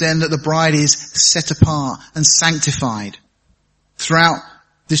idea is then that the bride is set apart and sanctified throughout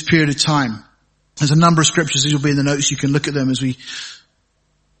this period of time. There's a number of scriptures, these will be in the notes, you can look at them as we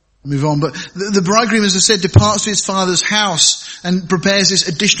move on. But the bridegroom, as I said, departs to his father's house and prepares this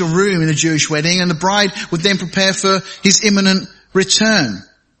additional room in a Jewish wedding, and the bride would then prepare for his imminent return.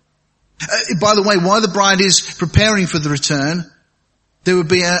 By the way, while the bride is preparing for the return, there would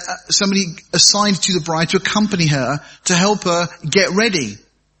be somebody assigned to the bride to accompany her, to help her get ready.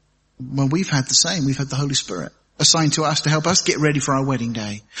 Well, we've had the same. We've had the Holy Spirit assigned to us to help us get ready for our wedding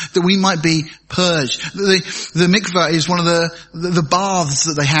day, that we might be purged. The mikvah is one of the baths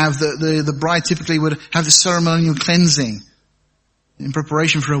that they have, that the bride typically would have the ceremonial cleansing in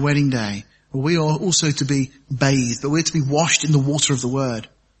preparation for a wedding day. Well, we are also to be bathed, but we're to be washed in the water of the word.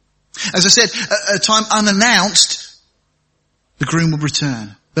 As I said, at a time unannounced, the groom will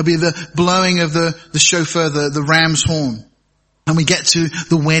return. There'll be the blowing of the shofar, the ram's horn. And we get to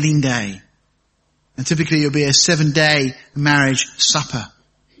the wedding day. And typically it'll be a 7-day marriage supper.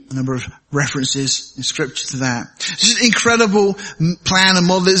 A number of references in scripture to that. It's just an incredible plan and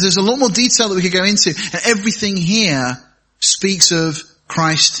model. There's a lot more detail that we could go into. And everything here speaks of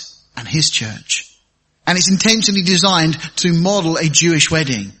Christ and his church. And it's intentionally designed to model a Jewish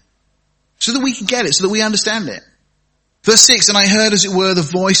wedding. So that we can get it, so that we understand it. Verse 6, and I heard as it were the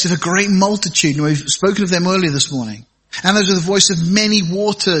voice of a great multitude, and we've spoken of them earlier this morning. And as the voice of many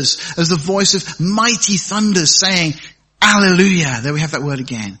waters, as the voice of mighty thunders, saying, Alleluia. There we have that word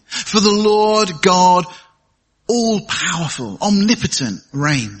again. For the Lord God, all powerful, omnipotent,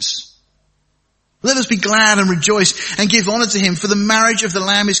 reigns. Let us be glad and rejoice and give honor to him, for the marriage of the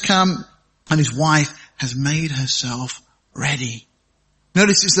Lamb is come and his wife has made herself ready.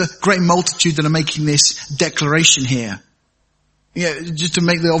 Notice it's the great multitude that are making this declaration here. Yeah, just to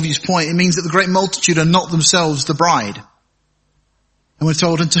make the obvious point, it means that the great multitude are not themselves the bride. And we're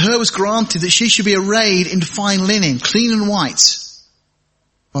told, and to her was granted that she should be arrayed in fine linen, clean and white.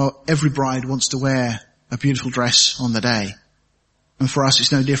 Well, every bride wants to wear a beautiful dress on the day. And for us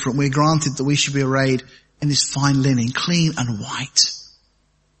it's no different. We're granted that we should be arrayed in this fine linen, clean and white.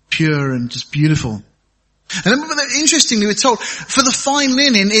 Pure and just beautiful. And then, interestingly, we're told, for the fine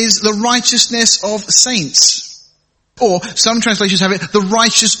linen is the righteousness of saints. Or some translations have it, the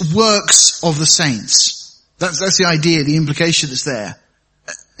righteous works of the saints. That's the idea, the implication that's there.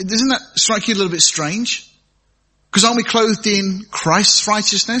 Doesn't that strike you a little bit strange? Because aren't we clothed in Christ's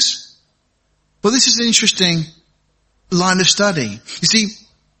righteousness? Well, this is an interesting line of study. You see,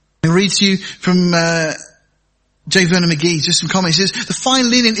 I read to you from J. Vernon McGee, just some comments. He says, the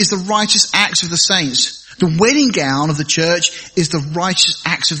fine linen is the righteous acts of the saints. The wedding gown of the church is the righteous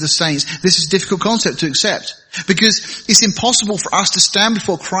acts of the saints. This is a difficult concept to accept because it's impossible for us to stand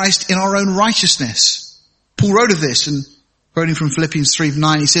before Christ in our own righteousness. Paul wrote of this, and quoting from Philippians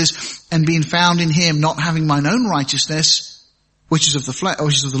 3:9, he says, and being found in him, not having mine own righteousness, which is of the flesh,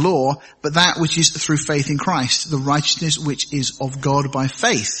 which is of the law, but that which is through faith in Christ, the righteousness which is of God by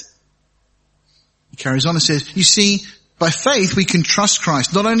faith. He carries on and says, you see, by faith we can trust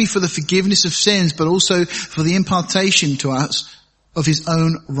Christ, not only for the forgiveness of sins, but also for the impartation to us of his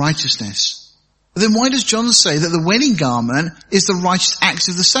own righteousness. But then why does John say that the wedding garment is the righteous acts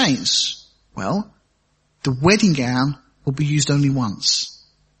of the saints? Well, the wedding gown will be used only once.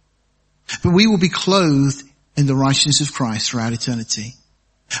 But we will be clothed in the righteousness of Christ throughout eternity.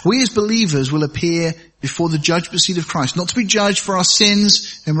 We as believers will appear before the judgment seat of Christ, not to be judged for our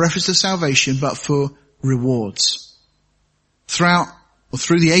sins in reference to salvation, but for rewards. Throughout or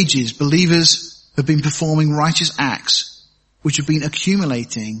through the ages, believers have been performing righteous acts which have been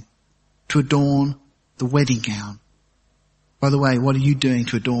accumulating to adorn the wedding gown. By the way, what are you doing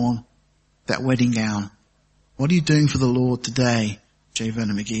to adorn that wedding gown? What are you doing for the Lord today? J.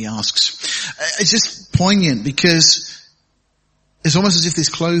 Vernon McGee asks. It's just poignant because it's almost as if this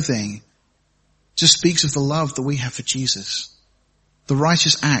clothing just speaks of the love that we have for Jesus. The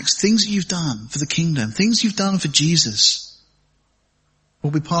righteous acts, things that you've done for the kingdom, things you've done for Jesus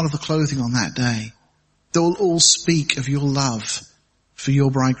will be part of the clothing on that day. They will all speak of your love for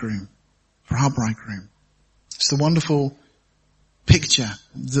your bridegroom, for our bridegroom. It's the wonderful picture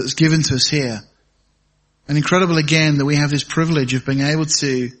that's given to us here. And incredible again that we have this privilege of being able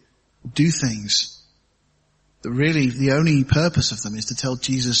to do things that really the only purpose of them is to tell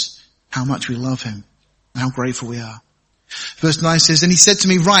Jesus how much we love him and how grateful we are. Verse 9 says, and he said to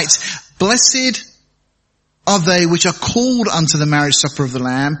me, write, blessed are they which are called unto the marriage supper of the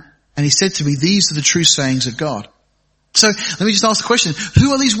Lamb. And he said to me, these are the true sayings of God. So let me just ask the question,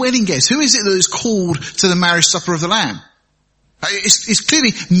 who are these wedding guests? Who is it that is called to the marriage supper of the Lamb? It's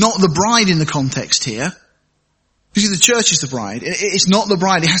clearly not the bride in the context here. You see, the church is the bride. It's not the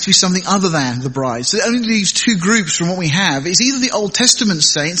bride. It has to be something other than the bride. So it only leaves two groups from what we have. It's either the Old Testament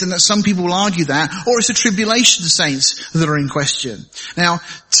saints, and that some people will argue that, or it's the tribulation saints that are in question. Now,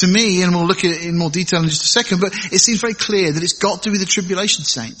 to me, and we'll look at it in more detail in just a second, but it seems very clear that it's got to be the tribulation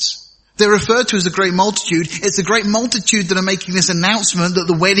saints. They're referred to as the great multitude. It's the great multitude that are making this announcement that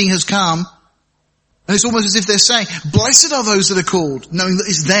the wedding has come. And it's almost as if they're saying, blessed are those that are called, knowing that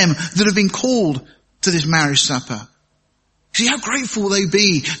it's them that have been called to this marriage supper. See how grateful they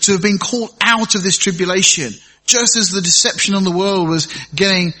be to have been called out of this tribulation, just as the deception on the world was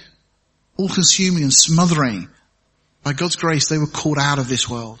getting all consuming and smothering. By God's grace, they were called out of this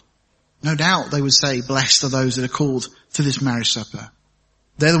world. No doubt they would say, blessed are those that are called to this marriage supper.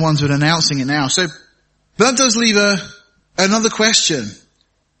 They're the ones who are announcing it now. So that does leave another question.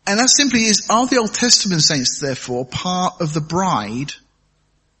 And that simply is, are the Old Testament saints therefore part of the bride,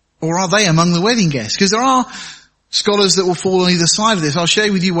 or are they among the wedding guests? Because there are scholars that will fall on either side of this. I'll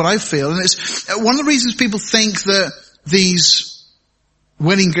share with you what I feel. And it's one of the reasons people think that these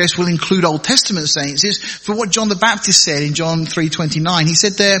wedding guests will include Old Testament saints is for what John the Baptist said in John 3:29. He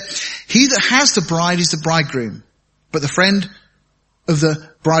said there, he that has the bride is the bridegroom, but the friend of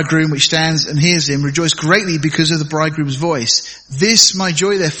the bridegroom which stands and hears him rejoice greatly because of the bridegroom's voice. This my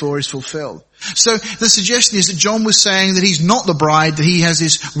joy therefore is fulfilled. So the suggestion is that John was saying that he's not the bride, that he has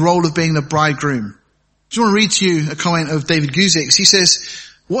this role of being the bridegroom. I just want to read to you a comment of David Guzik. He says,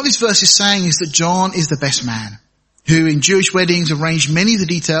 what this verse is saying is that John is the best man. who in Jewish weddings arranged many of the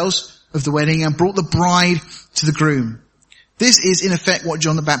details of the wedding and brought the bride to the groom. This is in effect what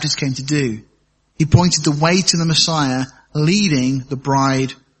John the Baptist came to do. He pointed the way to the Messiah, leading the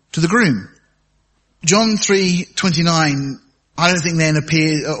bride to the groom. John 3:29, I don't think then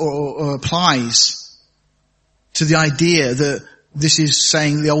appears or applies to the idea that this is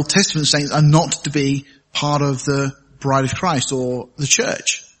saying the Old Testament saints are not to be part of the bride of Christ or the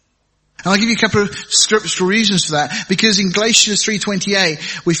church. And I'll give you a couple of scriptural reasons for that, because in Galatians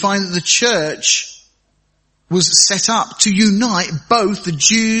 3:28 we find that the church was set up to unite both the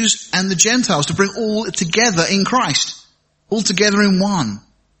Jews and the Gentiles, to bring all together in Christ, all together in one.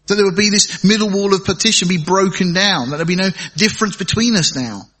 That there would be this middle wall of partition be broken down, that there would be no difference between us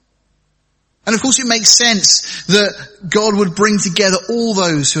now. And of course it makes sense that God would bring together all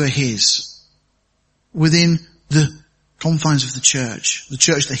those who are His within the confines of the church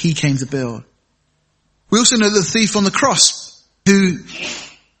that He came to build. We also know the thief on the cross, who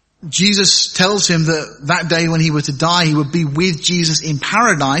Jesus tells him that day when he were to die, he would be with Jesus in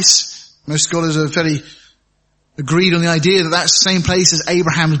paradise. Most scholars are fairly agreed on the idea that that's the same place as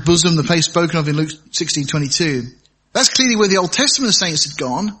Abraham's bosom, the place spoken of in Luke 16:22. That's clearly where the Old Testament saints had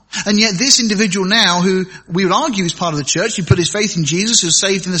gone. And yet this individual now, who we would argue is part of the church, who put his faith in Jesus, who's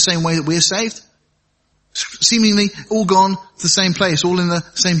saved in the same way that we're saved, seemingly all gone to the same place, all in the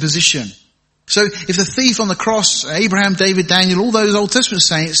same position. So if the thief on the cross, Abraham, David, Daniel, all those Old Testament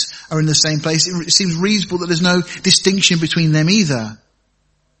saints are in the same place, it seems reasonable that there's no distinction between them either.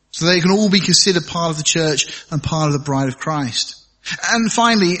 So they can all be considered part of the church and part of the bride of Christ. And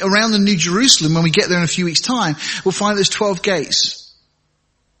finally, around the New Jerusalem, when we get there in a few weeks' time, we'll find there's 12 gates.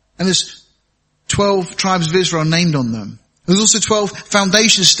 And there's 12 tribes of Israel named on them. There's also 12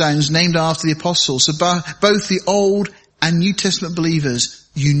 foundation stones named after the apostles. So both the Old and New Testament believers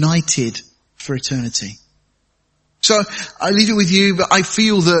united for eternity. So I leave it with you, but I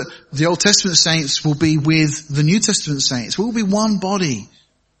feel that the Old Testament saints will be with the New Testament saints. We'll be one body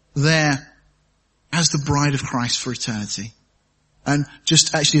there as the bride of Christ for eternity. And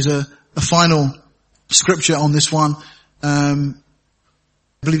just actually as a final scripture on this one, I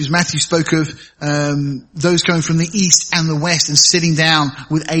believe it's Matthew spoke of those coming from the east and the west and sitting down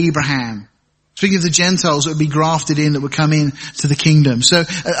with Abraham. Speaking of the Gentiles that would be grafted in, that would come in to the kingdom. So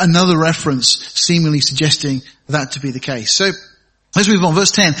another reference seemingly suggesting that to be the case. So let's move on.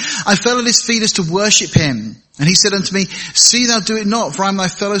 Verse 10. I fell at his feet as to worship him. And he said unto me, see thou do it not, for I am thy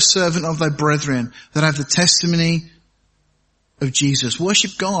fellow servant of thy brethren, that have the testimony of Jesus.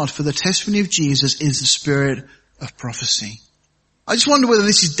 Worship God, for the testimony of Jesus is the spirit of prophecy. I just wonder whether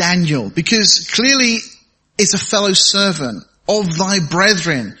this is Daniel, because clearly it's a fellow servant of thy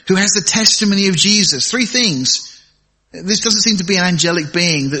brethren who has the testimony of Jesus. Three things. This doesn't seem to be an angelic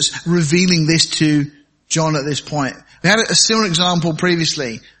being that's revealing this to John at this point. We had a similar example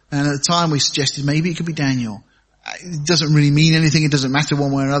previously, and at the time we suggested maybe it could be Daniel. It doesn't really mean anything. It doesn't matter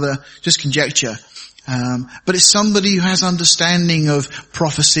one way or another. Just conjecture. But it's somebody who has understanding of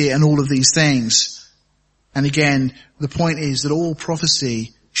prophecy and all of these things. And again, the point is that all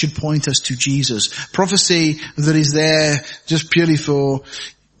prophecy should point us to Jesus. Prophecy that is there just purely for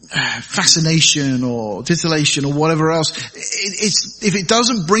fascination or titillation or whatever else. If it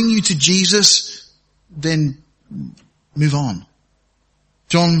doesn't bring you to Jesus, then move on.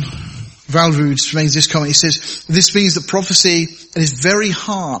 John Valvoud makes this comment. He says, this means that prophecy at its very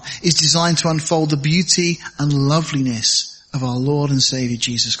heart is designed to unfold the beauty and loveliness of our Lord and Savior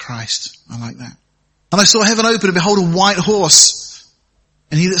Jesus Christ. I like that. And I saw heaven open, and behold, a white horse.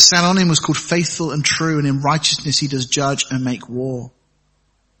 And he that sat on him was called Faithful and True, and in righteousness he does judge and make war.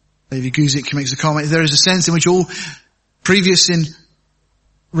 David Guzik makes a comment. There is a sense in which all previous in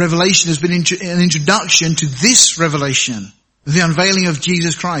Revelation has been an introduction to this revelation, the unveiling of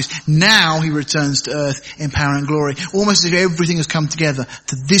Jesus Christ. Now he returns to earth in power and glory, almost as if everything has come together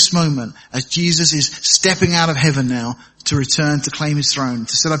to this moment as Jesus is stepping out of heaven now to return to claim his throne,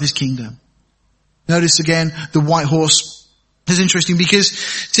 to set up his kingdom. Notice again the white horse is interesting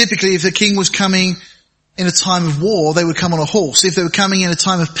because typically if the king was coming in a time of war, they would come on a horse. If they were coming in a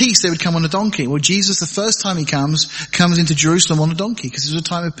time of peace, they would come on a donkey. Well, Jesus, the first time he comes into Jerusalem on a donkey because it was a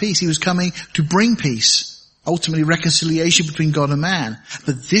time of peace. He was coming to bring peace, ultimately reconciliation between God and man.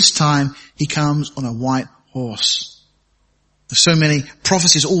 But this time he comes on a white horse. There's so many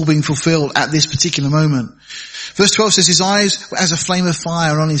prophecies all being fulfilled at this particular moment. Verse 12 says, his eyes were as a flame of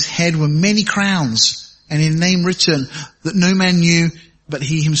fire, and on his head were many crowns, and in a name written that no man knew but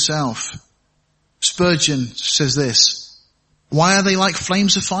he himself. Spurgeon says this, why are they like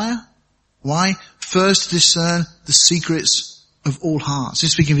flames of fire? Why? First to discern the secrets of all hearts.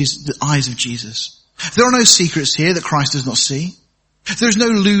 He's speaking of the eyes of Jesus. There are no secrets here that Christ does not see. There is no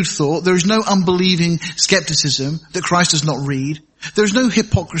lewd thought. There is no unbelieving skepticism that Christ does not read. There is no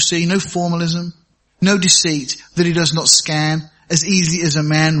hypocrisy, no formalism, no deceit that he does not scan as easily as a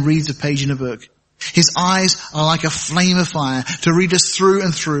man reads a page in a book. His eyes are like a flame of fire to read us through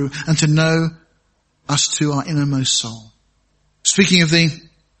and through and to know us to our innermost soul. Speaking of the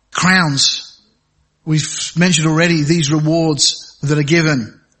crowns, we've mentioned already these rewards that are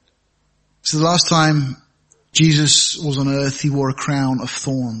given. So the last time Jesus was on earth, he wore a crown of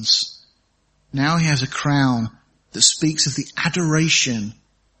thorns. Now he has a crown that speaks of the adoration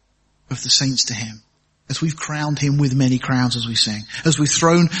of the saints to him. As we've crowned him with many crowns, as we sing. As we've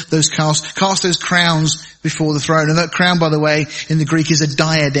thrown those cast those crowns before the throne. And that crown, by the way, in the Greek is a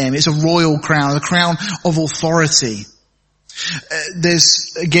diadem. It's a royal crown, a crown of authority.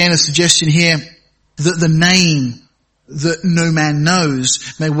 There's again a suggestion here that the name that no man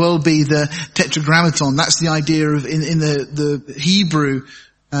knows may well be the tetragrammaton. That's the idea of in the Hebrew,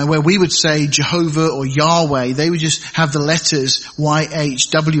 where we would say Jehovah or Yahweh, they would just have the letters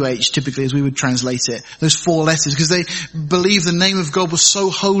YHWH typically as we would translate it. Those 4 letters, because they believe the name of God was so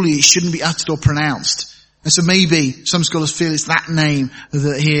holy it shouldn't be uttered or pronounced. And so maybe some scholars feel it's that name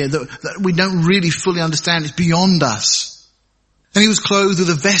that we don't really fully understand. It's beyond us. And he was clothed with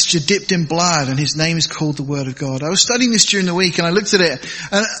a vesture dipped in blood, and his name is called the Word of God. I was studying this during the week, and I looked at it,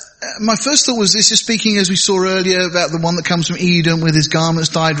 and my first thought was, this is speaking, as we saw earlier, about the one that comes from Edom with his garments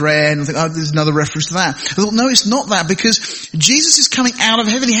dyed red, and I think, oh, there's another reference to that. I thought, no, it's not that, because Jesus is coming out of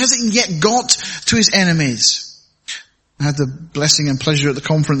heaven. He hasn't yet got to his enemies. I had the blessing and pleasure at the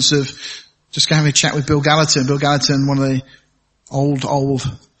conference of just having a chat with Bill Gallatin. Bill Gallatin, one of the old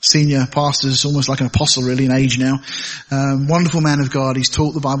senior pastors, almost like an apostle really in age now. Wonderful man of God. He's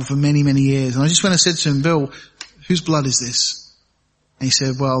taught the Bible for many, many years. And I just went and said to him, Bill, whose blood is this? And he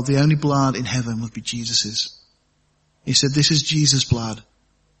said, well, the only blood in heaven would be Jesus's. He said, this is Jesus' blood.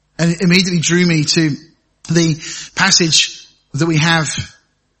 And it immediately drew me to the passage that we have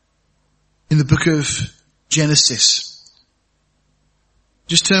in the book of Genesis.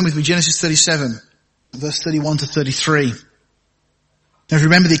 Just turn with me, Genesis 37, verse 31 to 33. Now if you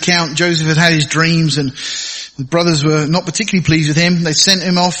remember the account, Joseph had his dreams and the brothers were not particularly pleased with him. They sent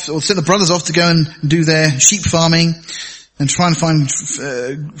him off, or sent the brothers off to go and do their sheep farming and try and find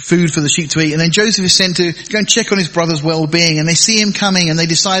food for the sheep to eat. And then Joseph is sent to go and check on his brother's well-being, and they see him coming and they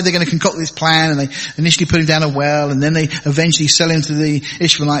decide they're going to concoct this plan, and they initially put him down a well, and then they eventually sell him to the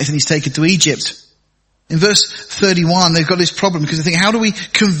Ishmaelites and he's taken to Egypt. In verse 31, they've got this problem because they think, how do we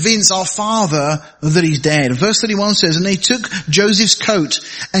convince our father that he's dead? And verse 31 says, and they took Joseph's coat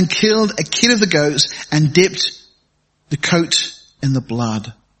and killed a kid of the goats and dipped the coat in the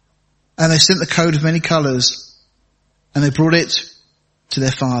blood. And they sent the coat of many colors and they brought it to their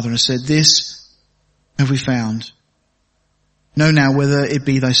father and said, this have we found. Know now whether it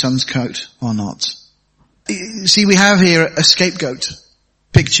be thy son's coat or not. See, we have here a scapegoat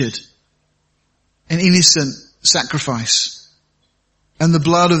pictured. An innocent sacrifice. And the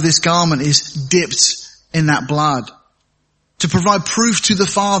blood of this garment is dipped in that blood to provide proof to the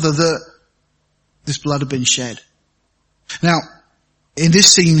Father that this blood had been shed. Now, in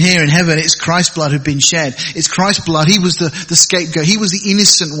this scene here in heaven, it's Christ's blood had been shed. It's Christ's blood. He was the scapegoat. He was the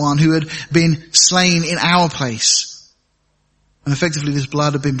innocent one who had been slain in our place. And effectively this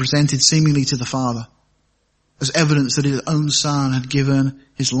blood had been presented seemingly to the Father as evidence that his own Son had given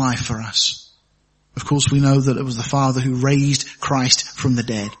his life for us. Of course, we know that it was the Father who raised Christ from the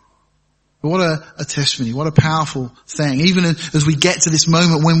dead. But what a testimony, what a powerful thing. Even as we get to this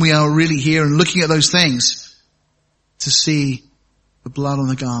moment when we are really here and looking at those things, to see the blood on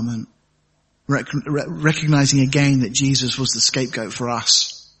the garment, recognizing again that Jesus was the scapegoat for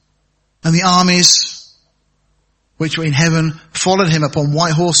us. And the armies which were in heaven followed him upon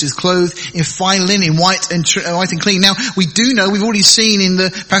white horses, clothed in fine linen, white and clean. Now, we do know, we've already seen in the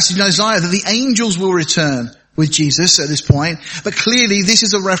passage in Isaiah, that the angels will return with Jesus at this point. But clearly, this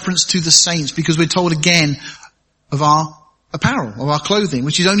is a reference to the saints, because we're told again of our apparel, of our clothing,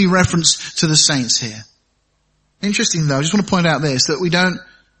 which is only reference to the saints here. Interesting though, I just want to point out this, that we don't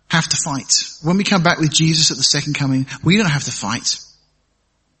have to fight. When we come back with Jesus at the second coming, we don't have to fight.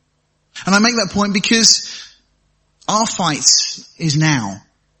 And I make that point because our fight is now.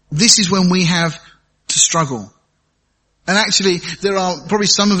 This is when we have to struggle. And actually, there are probably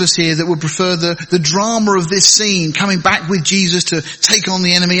some of us here that would prefer the drama of this scene, coming back with Jesus to take on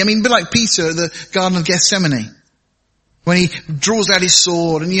the enemy. I mean, a bit like Peter at the Garden of Gethsemane, when he draws out his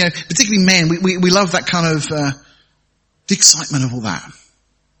sword. And, particularly men, we love that kind of the excitement of all that.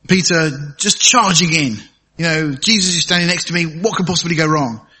 Peter just charging in. Jesus is standing next to me. What could possibly go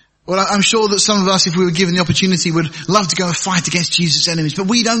wrong? Well, I'm sure that some of us, if we were given the opportunity, would love to go and fight against Jesus' enemies, but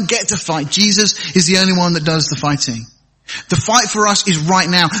we don't get to fight. Jesus is the only one that does the fighting. The fight for us is right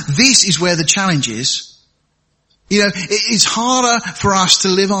now. This is where the challenge is. You know, it's harder for us to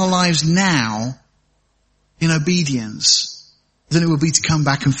live our lives now in obedience than it would be to come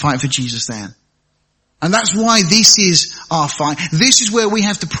back and fight for Jesus then. And that's why this is our fight. This is where we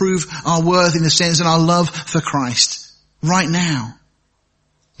have to prove our worth in a sense and our love for Christ right now.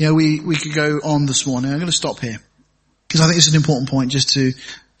 You know, we could go on this morning. I'm going to stop here because I think it's an important point just to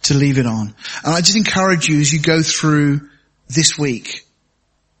leave it on. And I just encourage you as you go through this week,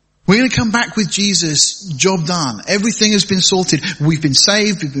 we're going to come back with Jesus, job done. Everything has been sorted. We've been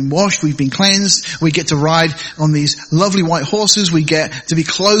saved, we've been washed, we've been cleansed. We get to ride on these lovely white horses. We get to be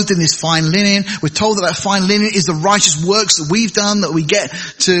clothed in this fine linen. We're told that fine linen is the righteous works that we've done, that we get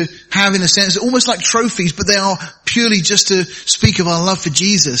to have in a sense, almost like trophies, but they are purely just to speak of our love for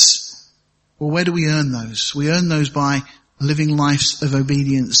Jesus. Well, where do we earn those? We earn those by living lives of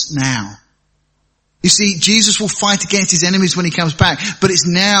obedience now. You see, Jesus will fight against his enemies when he comes back, but it's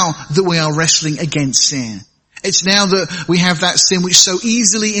now that we are wrestling against sin. It's now that we have that sin which so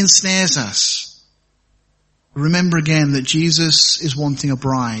easily ensnares us. Remember again that Jesus is wanting a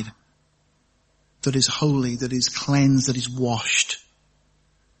bride that is holy, that is cleansed, that is washed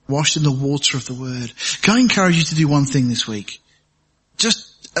in the water of the Word. Can I encourage you to do one thing this week?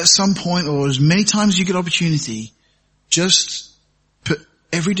 Just at some point, or as many times as you get opportunity, just put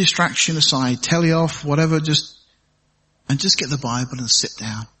every distraction aside, telly off, whatever, and just get the Bible and sit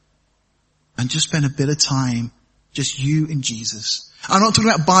down. And just spend a bit of time, just you and Jesus. I'm not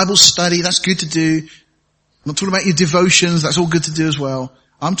talking about Bible study, that's good to do. I'm not talking about your devotions, that's all good to do as well.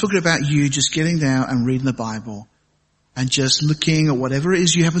 I'm talking about you just getting down and reading the Bible. And just looking at whatever it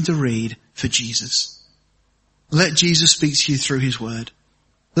is you happen to read for Jesus. Let Jesus speak to you through his word.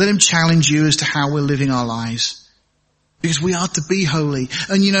 Let him challenge you as to how we're living our lives. Because we are to be holy.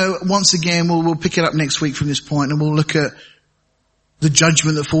 And you know, once again, we'll pick it up next week from this point and we'll look at the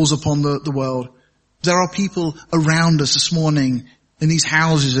judgment that falls upon the world. There are people around us this morning in these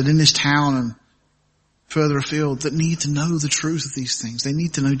houses and in this town and further afield that need to know the truth of these things. They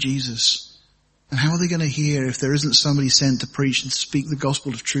need to know Jesus. And how are they going to hear if there isn't somebody sent to preach and to speak the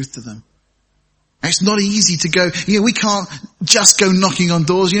gospel of truth to them? It's not easy to go, we can't just go knocking on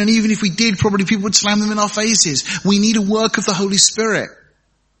doors, and even if we did, probably people would slam them in our faces. We need a work of the Holy Spirit.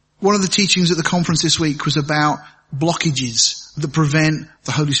 One of the teachings at the conference this week was about blockages that prevent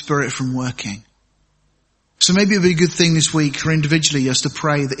the Holy Spirit from working. So maybe it would be a good thing this week for individually us to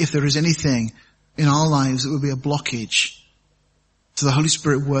pray that if there is anything in our lives that would be a blockage to the Holy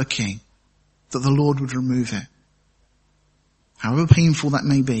Spirit working, that the Lord would remove it. However painful that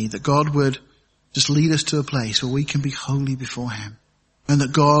may be, that God would just lead us to a place where we can be holy before him and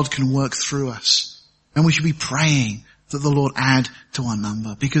that God can work through us. And we should be praying that the Lord add to our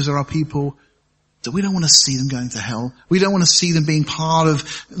number, because there are people that we don't want to see them going to hell. We don't want to see them being part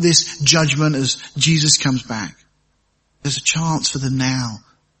of this judgment as Jesus comes back. There's a chance for them now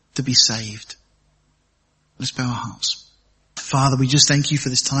to be saved. Let's bow our hearts. Father, we just thank you for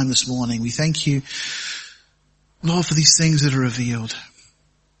this time this morning. We thank you, Lord, for these things that are revealed.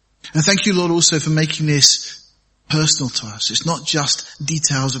 And thank you, Lord, also for making this personal to us. It's not just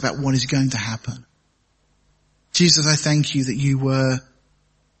details about what is going to happen. Jesus, I thank you that you were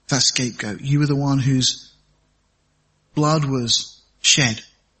that scapegoat. You were the one whose blood was shed.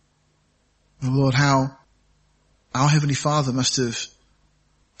 And Lord, how our Heavenly Father must have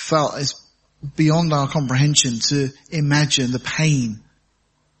felt it's beyond our comprehension to imagine the pain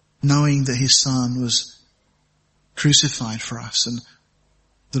knowing that his Son was crucified for us, and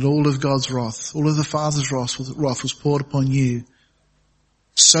that all of God's wrath, all of the Father's wrath was poured upon you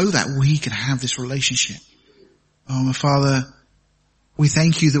so that we can have this relationship. Oh, my Father, we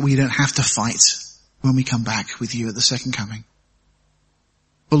thank you that we don't have to fight when we come back with you at the second coming.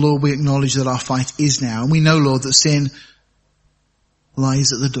 But Lord, we acknowledge that our fight is now, and we know, Lord, that sin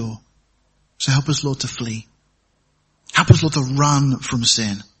lies at the door. So help us, Lord, to flee. Help us, Lord, to run from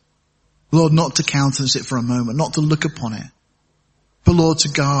sin. Lord, not to countenance it for a moment, not to look upon it, but Lord, to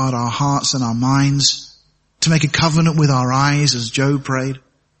guard our hearts and our minds, to make a covenant with our eyes as Job prayed,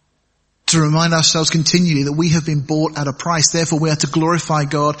 to remind ourselves continually that we have been bought at a price. Therefore, we are to glorify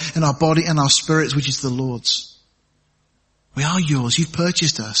God in our body and our spirits, which is the Lord's. We are yours. You've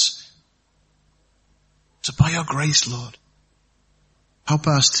purchased us. So by your grace, Lord, help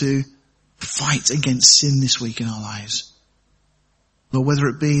us to fight against sin this week in our lives. Lord, whether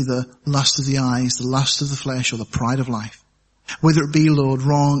it be the lust of the eyes, the lust of the flesh, or the pride of life, whether it be, Lord,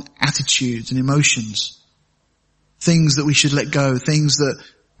 wrong attitudes and emotions, things that we should let go, things that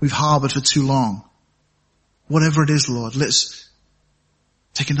we've harbored for too long. Whatever it is, Lord, let's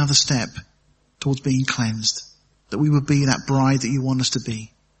take another step towards being cleansed, that we would be that bride that you want us to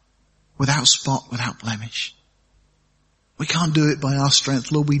be, without spot, without blemish. We can't do it by our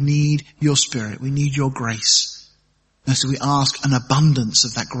strength. Lord, we need your Spirit. We need your grace. And so we ask an abundance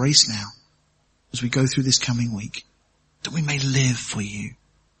of that grace now as we go through this coming week, that we may live for you,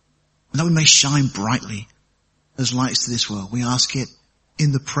 and that we may shine brightly as lights to this world. We ask it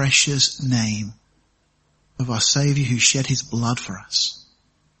in the precious name of our Saviour who shed his blood for us.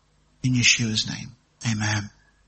 In Yeshua's name. Amen.